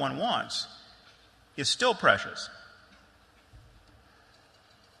do what one wants is still precious.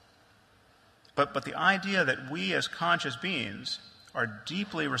 But the idea that we as conscious beings are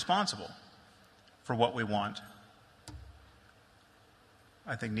deeply responsible for what we want,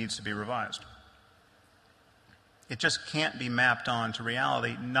 I think needs to be revised. It just can't be mapped onto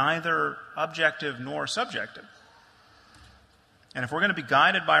reality, neither objective nor subjective. And if we're going to be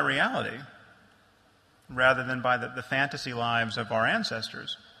guided by reality, rather than by the fantasy lives of our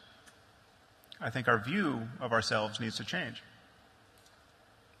ancestors, I think our view of ourselves needs to change.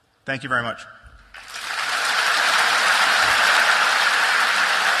 Thank you very much.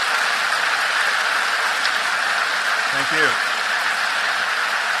 Thank you.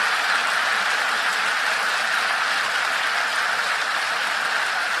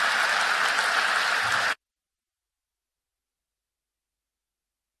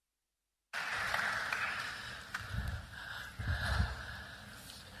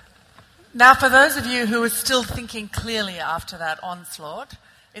 Now, for those of you who are still thinking clearly after that onslaught,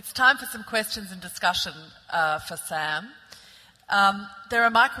 it's time for some questions and discussion for Sam. There are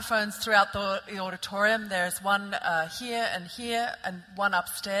microphones throughout the auditorium. There's one here, and one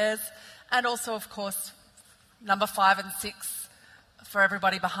upstairs, and also, of course, number 5 and 6 for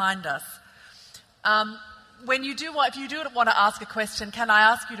everybody behind us. If you do want to ask a question, can I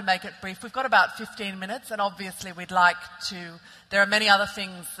ask you to make it brief? We've got about 15 minutes, and obviously we'd like to... There are many other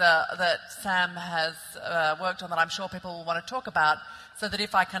things that Sam has worked on that I'm sure people will want to talk about, so that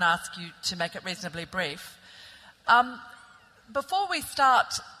if I can ask you to make it reasonably brief. Before we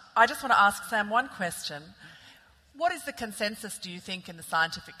start, I just want to ask Sam one question. What is the consensus, do you think, in the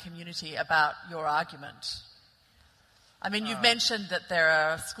scientific community about your argument? I mean, you've mentioned that there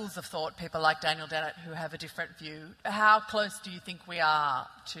are schools of thought, people like Daniel Dennett, who have a different view. How close do you think we are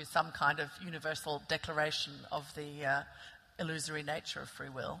to some kind of universal declaration of the illusory nature of free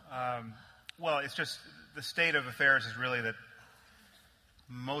will? Well, it's just the state of affairs is really that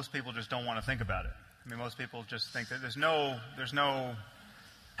most people just don't want to think about it. I mean, most people just think that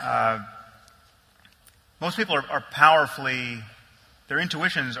most people are powerfully... Their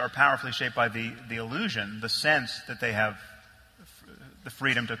intuitions are powerfully shaped by the illusion, the sense that they have the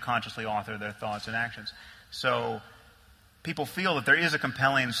freedom to consciously author their thoughts and actions. So people feel that there is a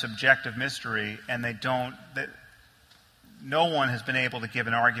compelling subjective mystery, and that no one has been able to give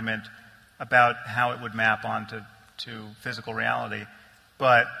an argument about how it would map onto physical reality.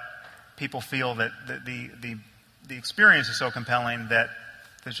 But people feel that the experience is so compelling that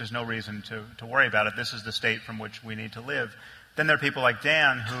there's just no reason to worry about it. This is the state from which we need to live. Then there are people like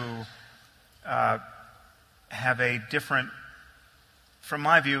Dan who have a different, from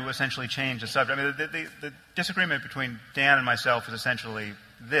my view, essentially changed the subject. I mean, the disagreement between Dan and myself is essentially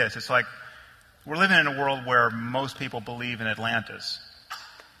this. It's like we're living in a world where most people believe in Atlantis.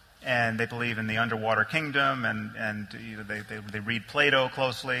 And they believe in the underwater kingdom, and you know, they read Plato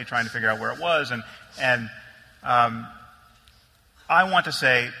closely, trying to figure out where it was. And I want to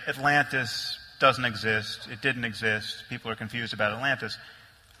say Atlantis doesn't exist. It didn't exist. People are confused about Atlantis.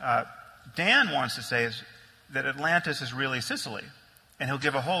 Dan wants to say that Atlantis is really Sicily. And he'll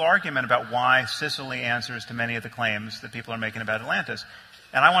give a whole argument about why Sicily answers to many of the claims that people are making about Atlantis.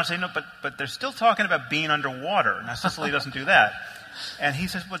 And I want to say, no, but they're still talking about being underwater. Now, Sicily doesn't do that. And he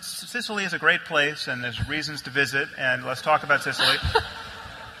says, well, Sicily is a great place, and there's reasons to visit, and let's talk about Sicily.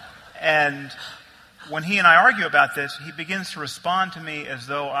 And when he and I argue about this, he begins to respond to me as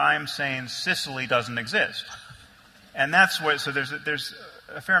though I'm saying Sicily doesn't exist. And that's where, so there's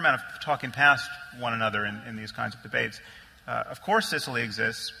a fair amount of talking past one another in these kinds of debates. Of course Sicily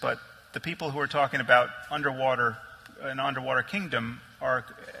exists, but the people who are talking about an underwater kingdom are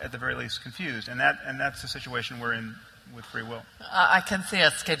at the very least confused. And that's the situation we're in with free will. I can see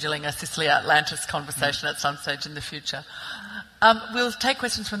us scheduling a Sicily-Atlantis conversation at some stage in the future. We'll take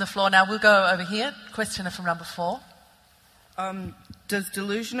questions from the floor now. We'll go over here. Questioner from number 4. Does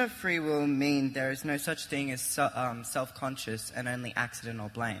delusion of free will mean there is no such thing as self-conscious and only accident or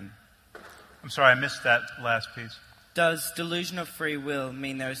blame? I'm sorry, I missed that last piece. Does delusion of free will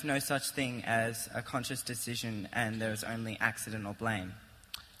mean there is no such thing as a conscious decision and there is only accident or blame?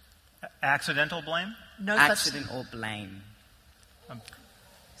 Accidental blame? No accident or blame.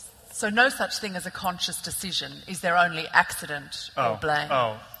 So no such thing as a conscious decision. Is there only accident or blame?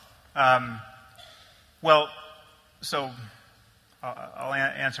 Well, so I'll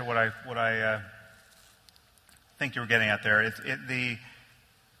answer what I think you were getting at there.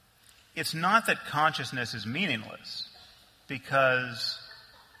 it's not that consciousness is meaningless, because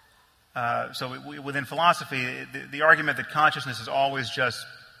within philosophy, the argument that consciousness is always just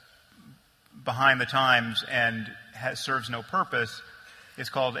behind the times and serves no purpose is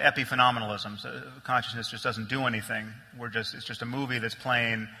called epiphenomenalism. So consciousness just doesn't do anything. It's just a movie that's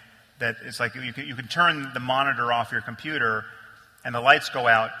playing. That it's like you can turn the monitor off your computer, and the lights go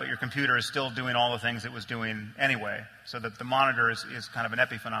out, but your computer is still doing all the things it was doing anyway. So that the monitor is kind of an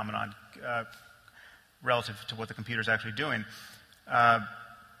epiphenomenon relative to what the computer is actually doing.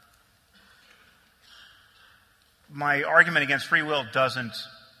 My argument against free will doesn't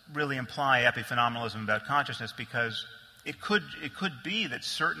really imply epiphenomenalism about consciousness, because it could be that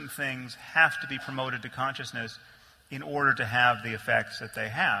certain things have to be promoted to consciousness in order to have the effects that they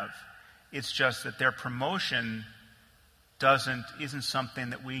have. It's just that their promotion isn't something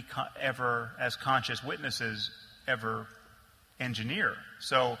that we ever, as conscious witnesses, ever engineer.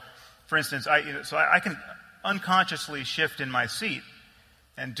 So, for instance, I can unconsciously shift in my seat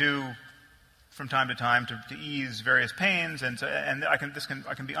and do from time to time to ease various pains, and I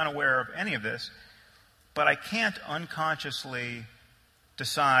can be unaware of any of this, but I can't unconsciously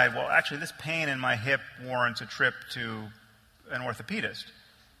decide, well, actually, this pain in my hip warrants a trip to an orthopedist.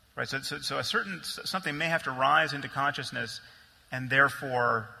 Right, so something may have to rise into consciousness, and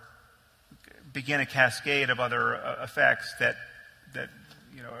therefore begin a cascade of other effects that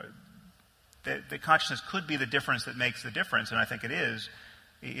consciousness could be the difference that makes the difference, and I think it is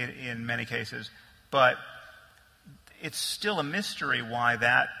in many cases. But it's still a mystery why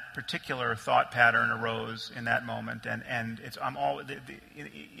that particular thought pattern arose in that moment, and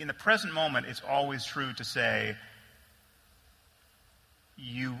in the present moment, it's always true to say,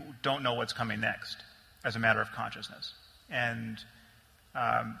 you don't know what's coming next as a matter of consciousness. And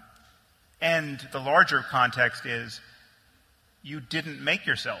the larger context is, you didn't make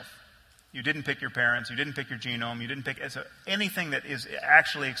yourself. You didn't pick your parents. You didn't pick your genome. You didn't pick anything that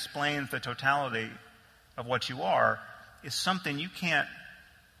actually explains the totality of what you are is something you can't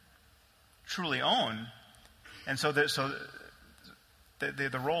truly own. And so the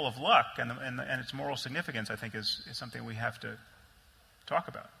role of luck and its moral significance, I think, is something we have to talk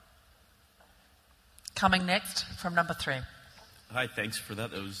about. Coming next from number 3. Hi, thanks for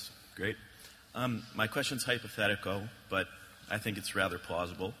that. That was great. My question's hypothetical, but I think it's rather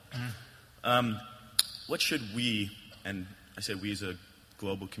plausible. Mm-hmm. What should we, and I said we as a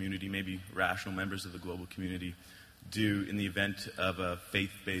global community, maybe rational members of the global community, do in the event of a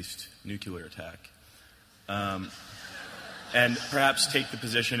faith-based nuclear attack? And perhaps take the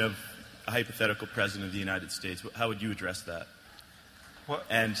position of a hypothetical president of the United States. How would you address that? What?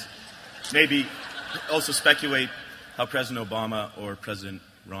 And maybe also speculate how President Obama or President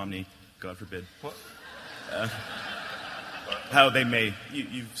Romney, God forbid, how they may.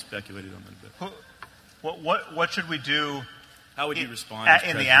 You've speculated on that a bit. What should we do? How would you respond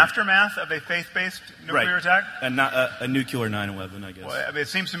in the aftermath of a faith-based nuclear attack? And not a nuclear 9/11, I guess. Well, I mean, it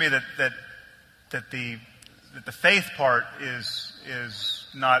seems to me that the faith part is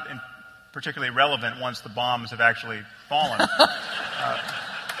not particularly relevant once the bombs have actually fallen.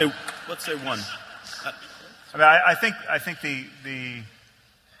 Let's say one. I mean, I think the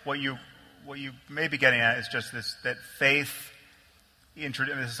what you may be getting at is just that faith. This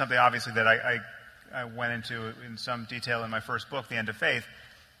is something obviously that I went into in some detail in my first book, The End of Faith.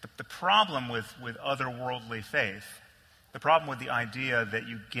 The problem with otherworldly faith, the problem with the idea that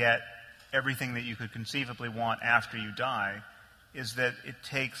you get everything that you could conceivably want after you die, is that it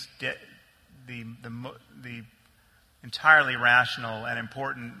takes the entirely rational and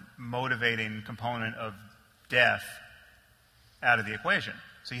important motivating component of death out of the equation.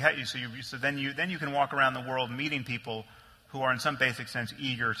 So then you can walk around the world meeting people who are in some basic sense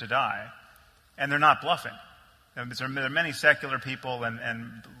eager to die, and they're not bluffing. There are many secular people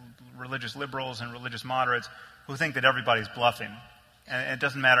and religious liberals and religious moderates who think that everybody's bluffing, and it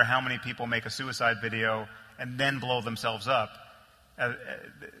doesn't matter how many people make a suicide video and then blow themselves up.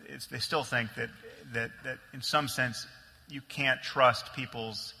 They still think that in some sense you can't trust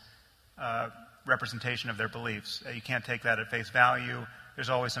people's representation of their beliefs. You can't take that at face value. There's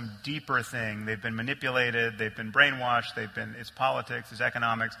always some deeper thing. They've been manipulated. They've been brainwashed. It's politics. It's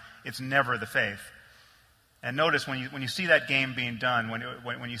economics. It's never the faith. And notice when you see that game being done,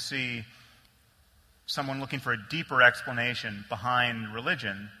 when you see someone looking for a deeper explanation behind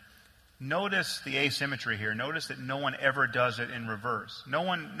religion, notice the asymmetry here. Notice that no one ever does it in reverse. No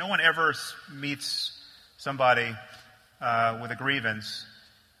one ever meets somebody with a grievance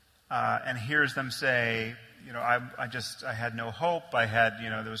and hears them say, I had no hope.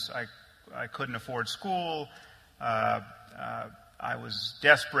 I couldn't afford school. I was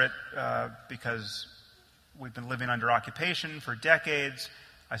desperate because we've been living under occupation for decades.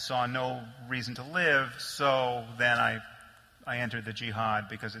 I saw no reason to live, so then I entered the jihad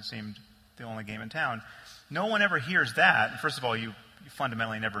because it seemed the only game in town. No one ever hears that. First of all, you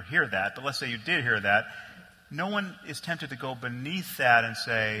fundamentally never hear that, but let's say you did hear that. No one is tempted to go beneath that and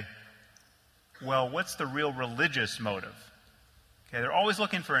say, well, what's the real religious motive? Okay, they're always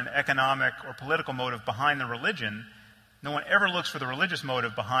looking for an economic or political motive behind the religion. No one ever looks for the religious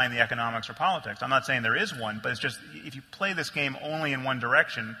motive behind the economics or politics. I'm not saying there is one, but it's just if you play this game only in one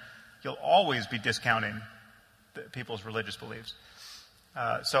direction, you'll always be discounting people's religious beliefs.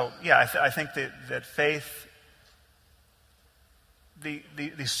 I think that faith,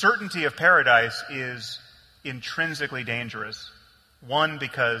 the certainty of paradise is intrinsically dangerous. One,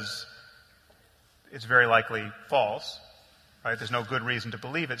 because it's very likely false, right? There's no good reason to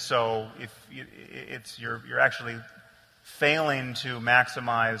believe it. So if you're actually failing to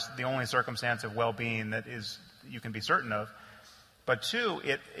maximize the only circumstance of well-being that you can be certain of. But two,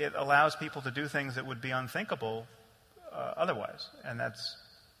 it allows people to do things that would be unthinkable otherwise. And that's,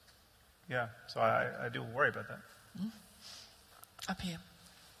 so I do worry about that. Mm-hmm. Up here.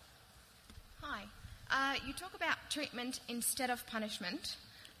 Hi. You talk about treatment instead of punishment.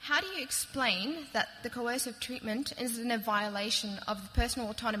 How do you explain that the coercive treatment is in a violation of the personal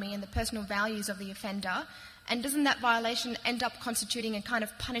autonomy and the personal values of the offender? And doesn't that violation end up constituting a kind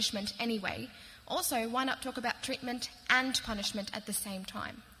of punishment anyway? Also, why not talk about treatment and punishment at the same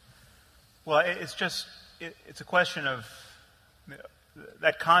time? Well, it's a question of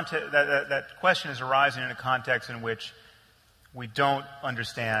that question is arising in a context in which we don't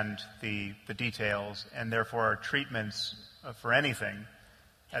understand the details, and therefore our treatments for anything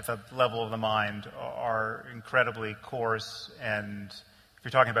at the level of the mind are incredibly coarse. And if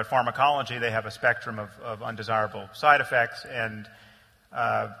you're talking about pharmacology, they have a spectrum of undesirable side effects, and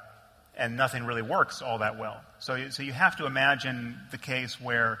nothing really works all that well. So you have to imagine the case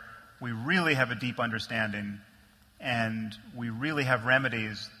where we really have a deep understanding and we really have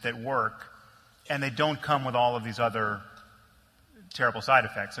remedies that work, and they don't come with all of these other terrible side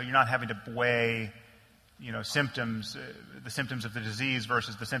effects. So you're not having to weigh, symptoms, the symptoms of the disease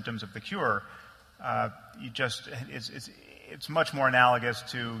versus the symptoms of the cure. It's much more analogous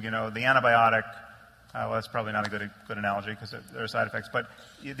to, the antibiotic. Well, that's probably not a good analogy because there are side effects. But,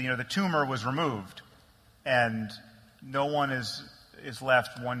 the tumor was removed, and no one is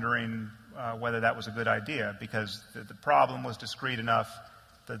left wondering whether that was a good idea because the problem was discrete enough,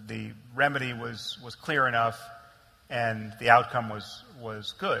 that the remedy was clear enough, and the outcome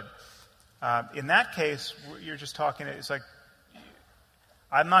was good. In that case, you're just talking, it's like,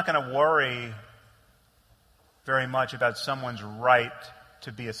 I'm not going to worry very much about someone's right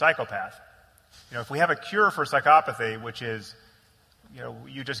to be a psychopath. If we have a cure for psychopathy, which is,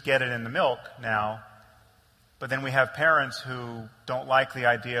 you just get it in the milk now, but then we have parents who don't like the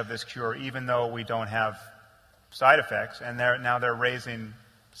idea of this cure, even though we don't have side effects, and they're raising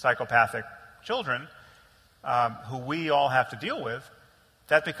psychopathic children who we all have to deal with.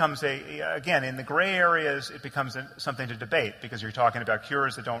 That becomes again, in the gray areas, it becomes something to debate because you're talking about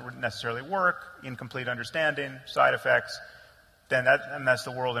cures that don't necessarily work, incomplete understanding, side effects. And that's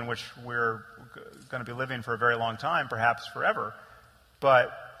the world in which we're going to be living for a very long time, perhaps forever.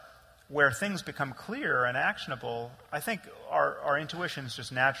 But where things become clear and actionable, I think our intuitions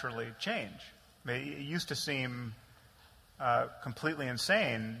just naturally change. It used to seem completely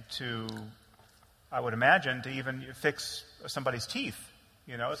insane to, I would imagine, to even fix somebody's teeth.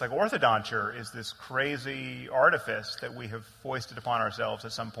 It's like orthodonture is this crazy artifice that we have foisted upon ourselves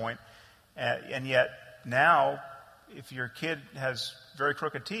at some point. And yet now, if your kid has very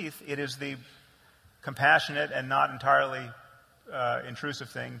crooked teeth, it is the compassionate and not entirely intrusive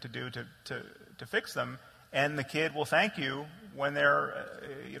thing to do to fix them. And the kid will thank you when they're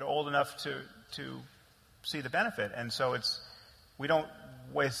old enough to see the benefit. And so we don't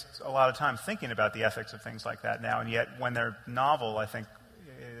waste a lot of time thinking about the ethics of things like that now. And yet when they're novel, I think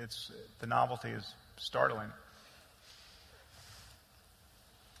the novelty is startling.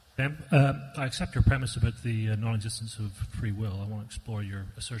 Sam, I accept your premise about the non-existence of free will. I want to explore your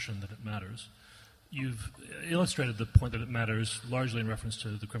assertion that it matters. You've illustrated the point that it matters largely in reference to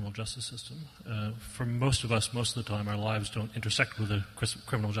the criminal justice system. For most of us, most of the time, our lives don't intersect with the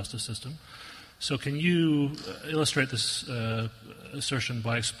criminal justice system. So can you illustrate this assertion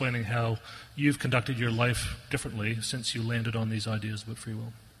by explaining how you've conducted your life differently since you landed on these ideas about free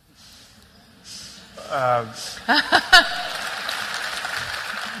will?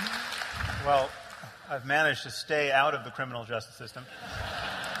 Well, I've managed to stay out of the criminal justice system.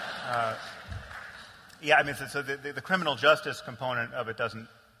 Yeah, I mean, so the criminal justice component of it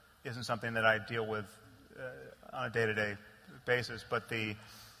isn't something that I deal with on a day-to-day basis, but the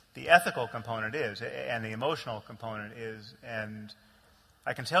ethical component is, and the emotional component is, and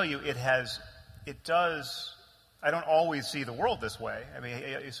I can tell you it does. I don't always see the world this way. I mean,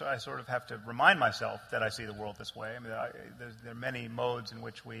 I sort of have to remind myself that I see the world this way. I mean, there are many modes in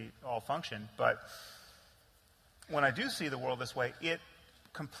which we all function, but when I do see the world this way, it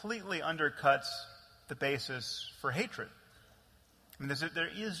completely undercuts the basis for hatred. I mean, there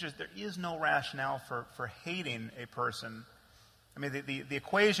is no rationale for hating a person. I mean, the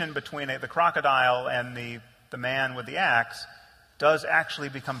equation between the crocodile and the man with the axe does actually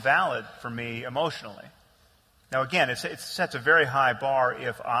become valid for me emotionally. Now, again, it sets a very high bar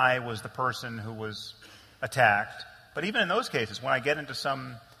if I was the person who was attacked. But even in those cases, when I get into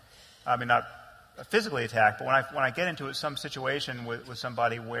not physically attacked, but when I get into some situation with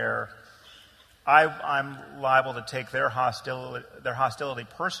somebody where I'm liable to take their hostility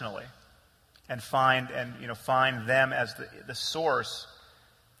personally, and find them as the source,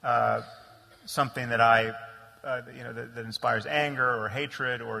 something that that inspires anger or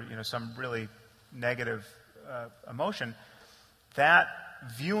hatred or some really negative emotion. That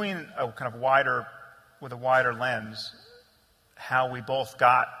viewing with a wider lens, how we both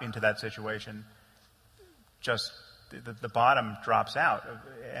got into that situation, just the bottom drops out,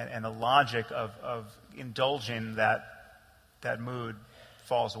 and the logic of indulging that mood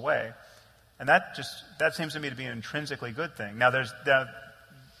falls away. And that seems to me to be an intrinsically good thing. Now,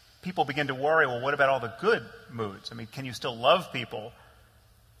 people begin to worry, well, what about all the good moods? I mean, can you still love people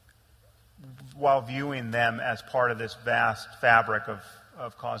while viewing them as part of this vast fabric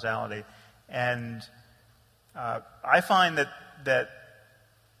of causality? And I find that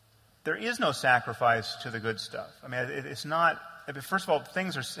there is no sacrifice to the good stuff. I mean, it's not. I mean, first of all,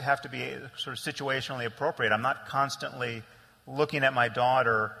 things have to be sort of situationally appropriate. I'm not constantly looking at my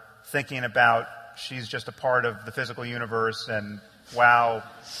daughter thinking about she's just a part of the physical universe and wow,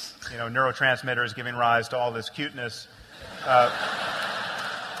 neurotransmitters giving rise to all this cuteness.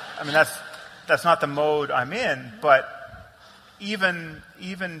 I mean, that's not the mode I'm in, but even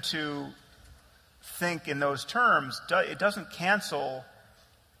to think in those terms, it doesn't cancel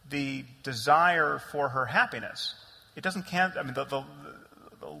the desire for her happiness. It doesn't cancel. I mean, the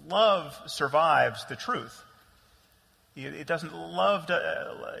love survives the truth. It doesn't. Love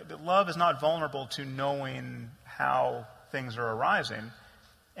is not vulnerable to knowing how things are arising,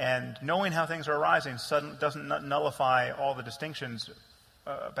 and knowing how things are arising doesn't nullify all the distinctions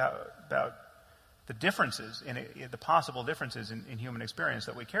about the differences the possible differences in human experience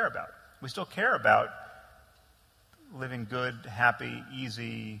that we care about. We still care about living good, happy,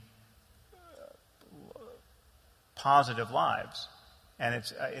 easy, positive lives, and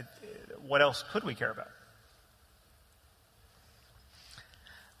what else could we care about?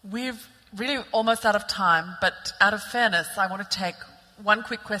 We're really almost out of time, but out of fairness, I want to take one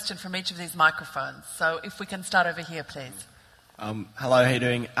quick question from each of these microphones. So if we can start over here, please. Hello, how are you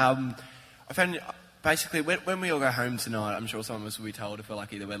doing? I found basically when we all go home tonight, I'm sure some of us will be told if we're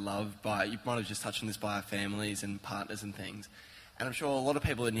lucky that we're loved by, you might have just touched on this, by our families and partners and things. And I'm sure a lot of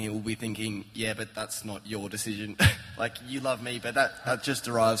people in here will be thinking, yeah, but that's not your decision. Like, you love me, but that just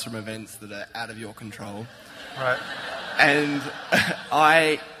derives from events that are out of your control. Right. And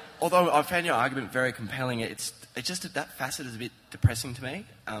although I found your argument very compelling, it's just that facet is a bit depressing to me.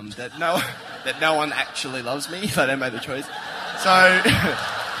 That no one actually loves me if I don't make the choice. So,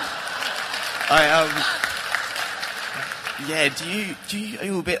 are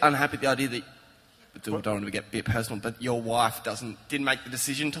you a bit unhappy with the idea that, don't want to get a bit personal, but your wife didn't make the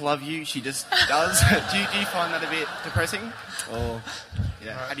decision to love you, she just does? do you find that a bit depressing? Or,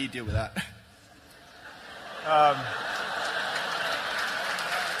 how do you deal with that?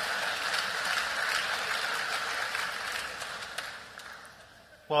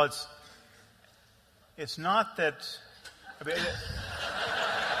 Well, it's not that. I mean,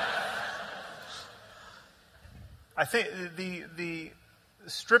 I think the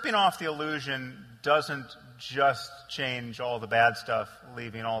stripping off the illusion doesn't just change all the bad stuff,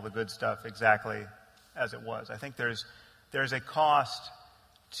 leaving all the good stuff exactly as it was. I think there's a cost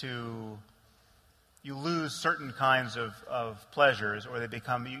to. You lose certain kinds of pleasures, or they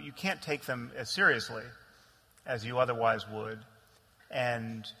become. You can't take them as seriously as you otherwise would.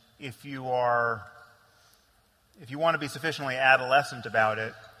 And if you want to be sufficiently adolescent about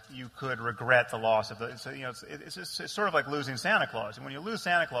it, you could regret the loss of it. So, it's sort of like losing Santa Claus. And when you lose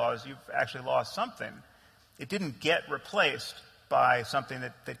Santa Claus, you've actually lost something. It didn't get replaced by something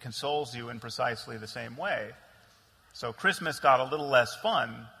that consoles you in precisely the same way. So Christmas got a little less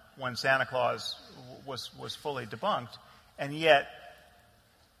fun when Santa Claus was fully debunked, and yet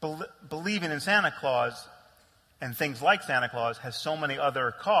believing in Santa Claus and things like Santa Claus has so many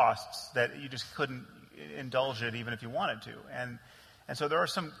other costs that you just couldn't indulge it even if you wanted to. And so there are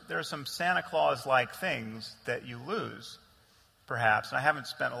some Santa Claus-like things that you lose, perhaps. And I haven't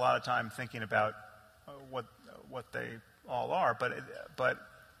spent a lot of time thinking about what they all are, but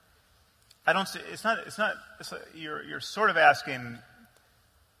I don't see. You're sort of asking.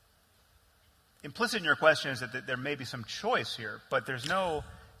 Implicit in your question is that there may be some choice here, but there's no.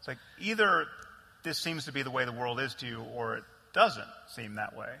 It's like either this seems to be the way the world is to you, or it doesn't seem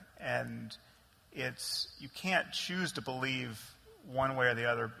that way, and you can't choose to believe one way or the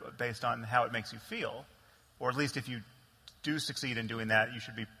other based on how it makes you feel, or at least if you do succeed in doing that, you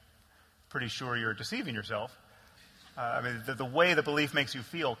should be pretty sure you're deceiving yourself. I mean, the way the belief makes you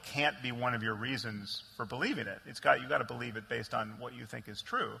feel can't be one of your reasons for believing it. You've got to believe it based on what you think is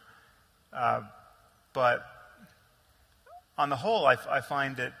true. But on the whole, I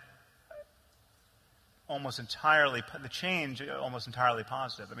find it the change almost entirely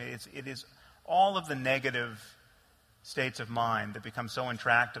positive. I mean, it is all of the negative states of mind that become so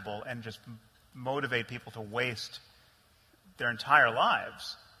intractable and just motivate people to waste their entire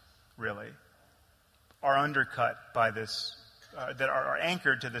lives, really, are undercut by this, that are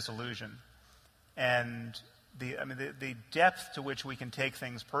anchored to this illusion. And the depth to which we can take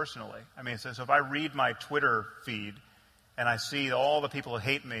things personally. I mean, so if I read my Twitter feed and I see all the people who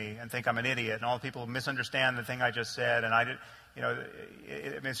hate me and think I'm an idiot, and all the people who misunderstand the thing I just said, and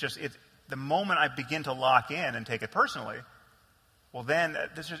it's just the moment I begin to lock in and take it personally, well, then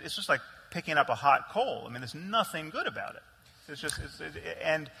it's just like picking up a hot coal. I mean, there's nothing good about it.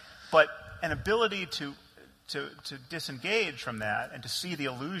 But an ability to disengage from that and to see the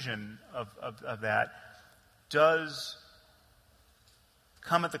illusion of that does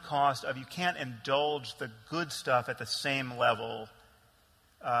come at the cost of you can't indulge the good stuff at the same level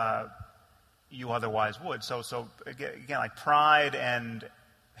you otherwise would. So again, like pride and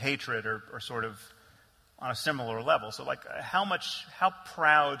hatred are sort of on a similar level. So like how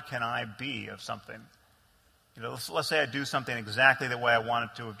proud can I be of something? Let's say I do something exactly the way I wanted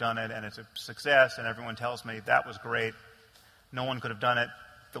to have done it, and it's a success, and everyone tells me that was great. No one could have done it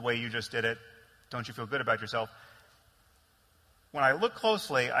the way you just did it. Don't you feel good about yourself? When I look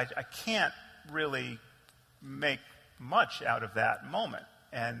closely, I can't really make much out of that moment,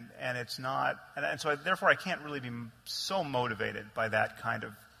 and it's not, and so therefore I can't really be so motivated by that kind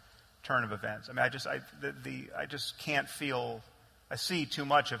of turn of events. I mean, I just can't feel. I see too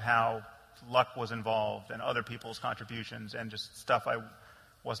much of how luck was involved and other people's contributions and just stuff I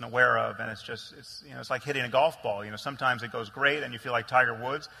wasn't aware of, and it's like hitting a golf ball. Sometimes it goes great and you feel like Tiger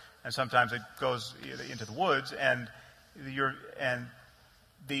Woods, and sometimes it goes into the woods, and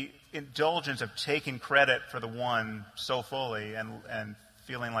the indulgence of taking credit for the one so fully and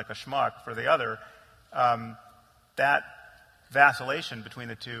feeling like a schmuck for the other, that vacillation between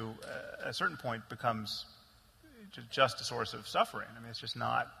the two at a certain point becomes just a source of suffering. I mean, it's just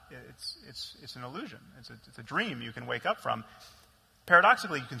not. It's an illusion. It's a dream you can wake up from.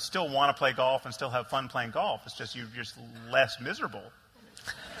 Paradoxically, you can still want to play golf and still have fun playing golf. It's just you're just less miserable.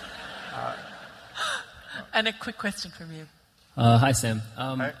 And a quick question from you. Hi, Sam.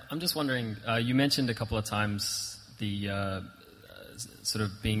 Hi. I'm just wondering, you mentioned a couple of times the sort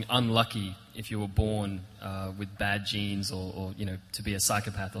of being unlucky if you were born with bad genes or to be a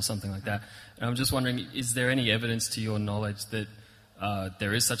psychopath or something like that. And I'm just wondering, is there any evidence to your knowledge that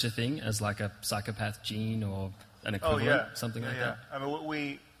there is such a thing as like a psychopath gene or an equivalent, something like that? I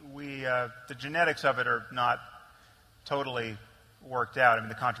mean, we the genetics of it are not totally worked out. I mean,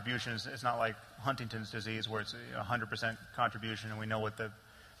 the contribution is not like Huntington's disease where it's 100% contribution and we know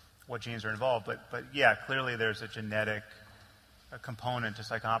what genes are involved. But yeah, clearly there's a genetic component to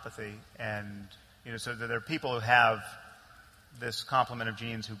psychopathy, and so there are people who have this complement of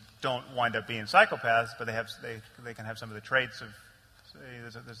genes who don't wind up being psychopaths, but they can have some of the traits of.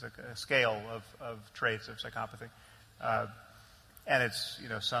 There's a scale of traits of psychopathy, and it's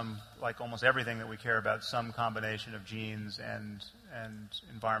some, like almost everything that we care about, some combination of genes and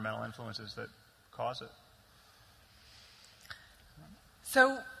environmental influences that cause it.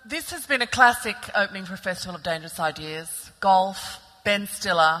 So this has been a classic opening for a Festival of Dangerous Ideas. Golf, Ben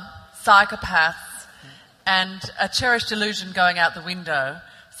Stiller, psychopaths, and a cherished illusion going out the window.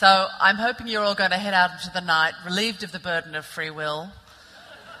 So I'm hoping you're all going to head out into the night, relieved of the burden of free will,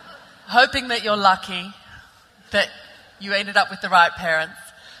 hoping that you're lucky, that you ended up with the right parents.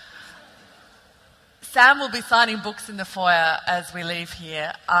 Sam will be signing books in the foyer as we leave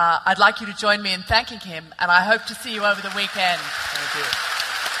here. I'd like you to join me in thanking him, and I hope to see you over the weekend. Thank you.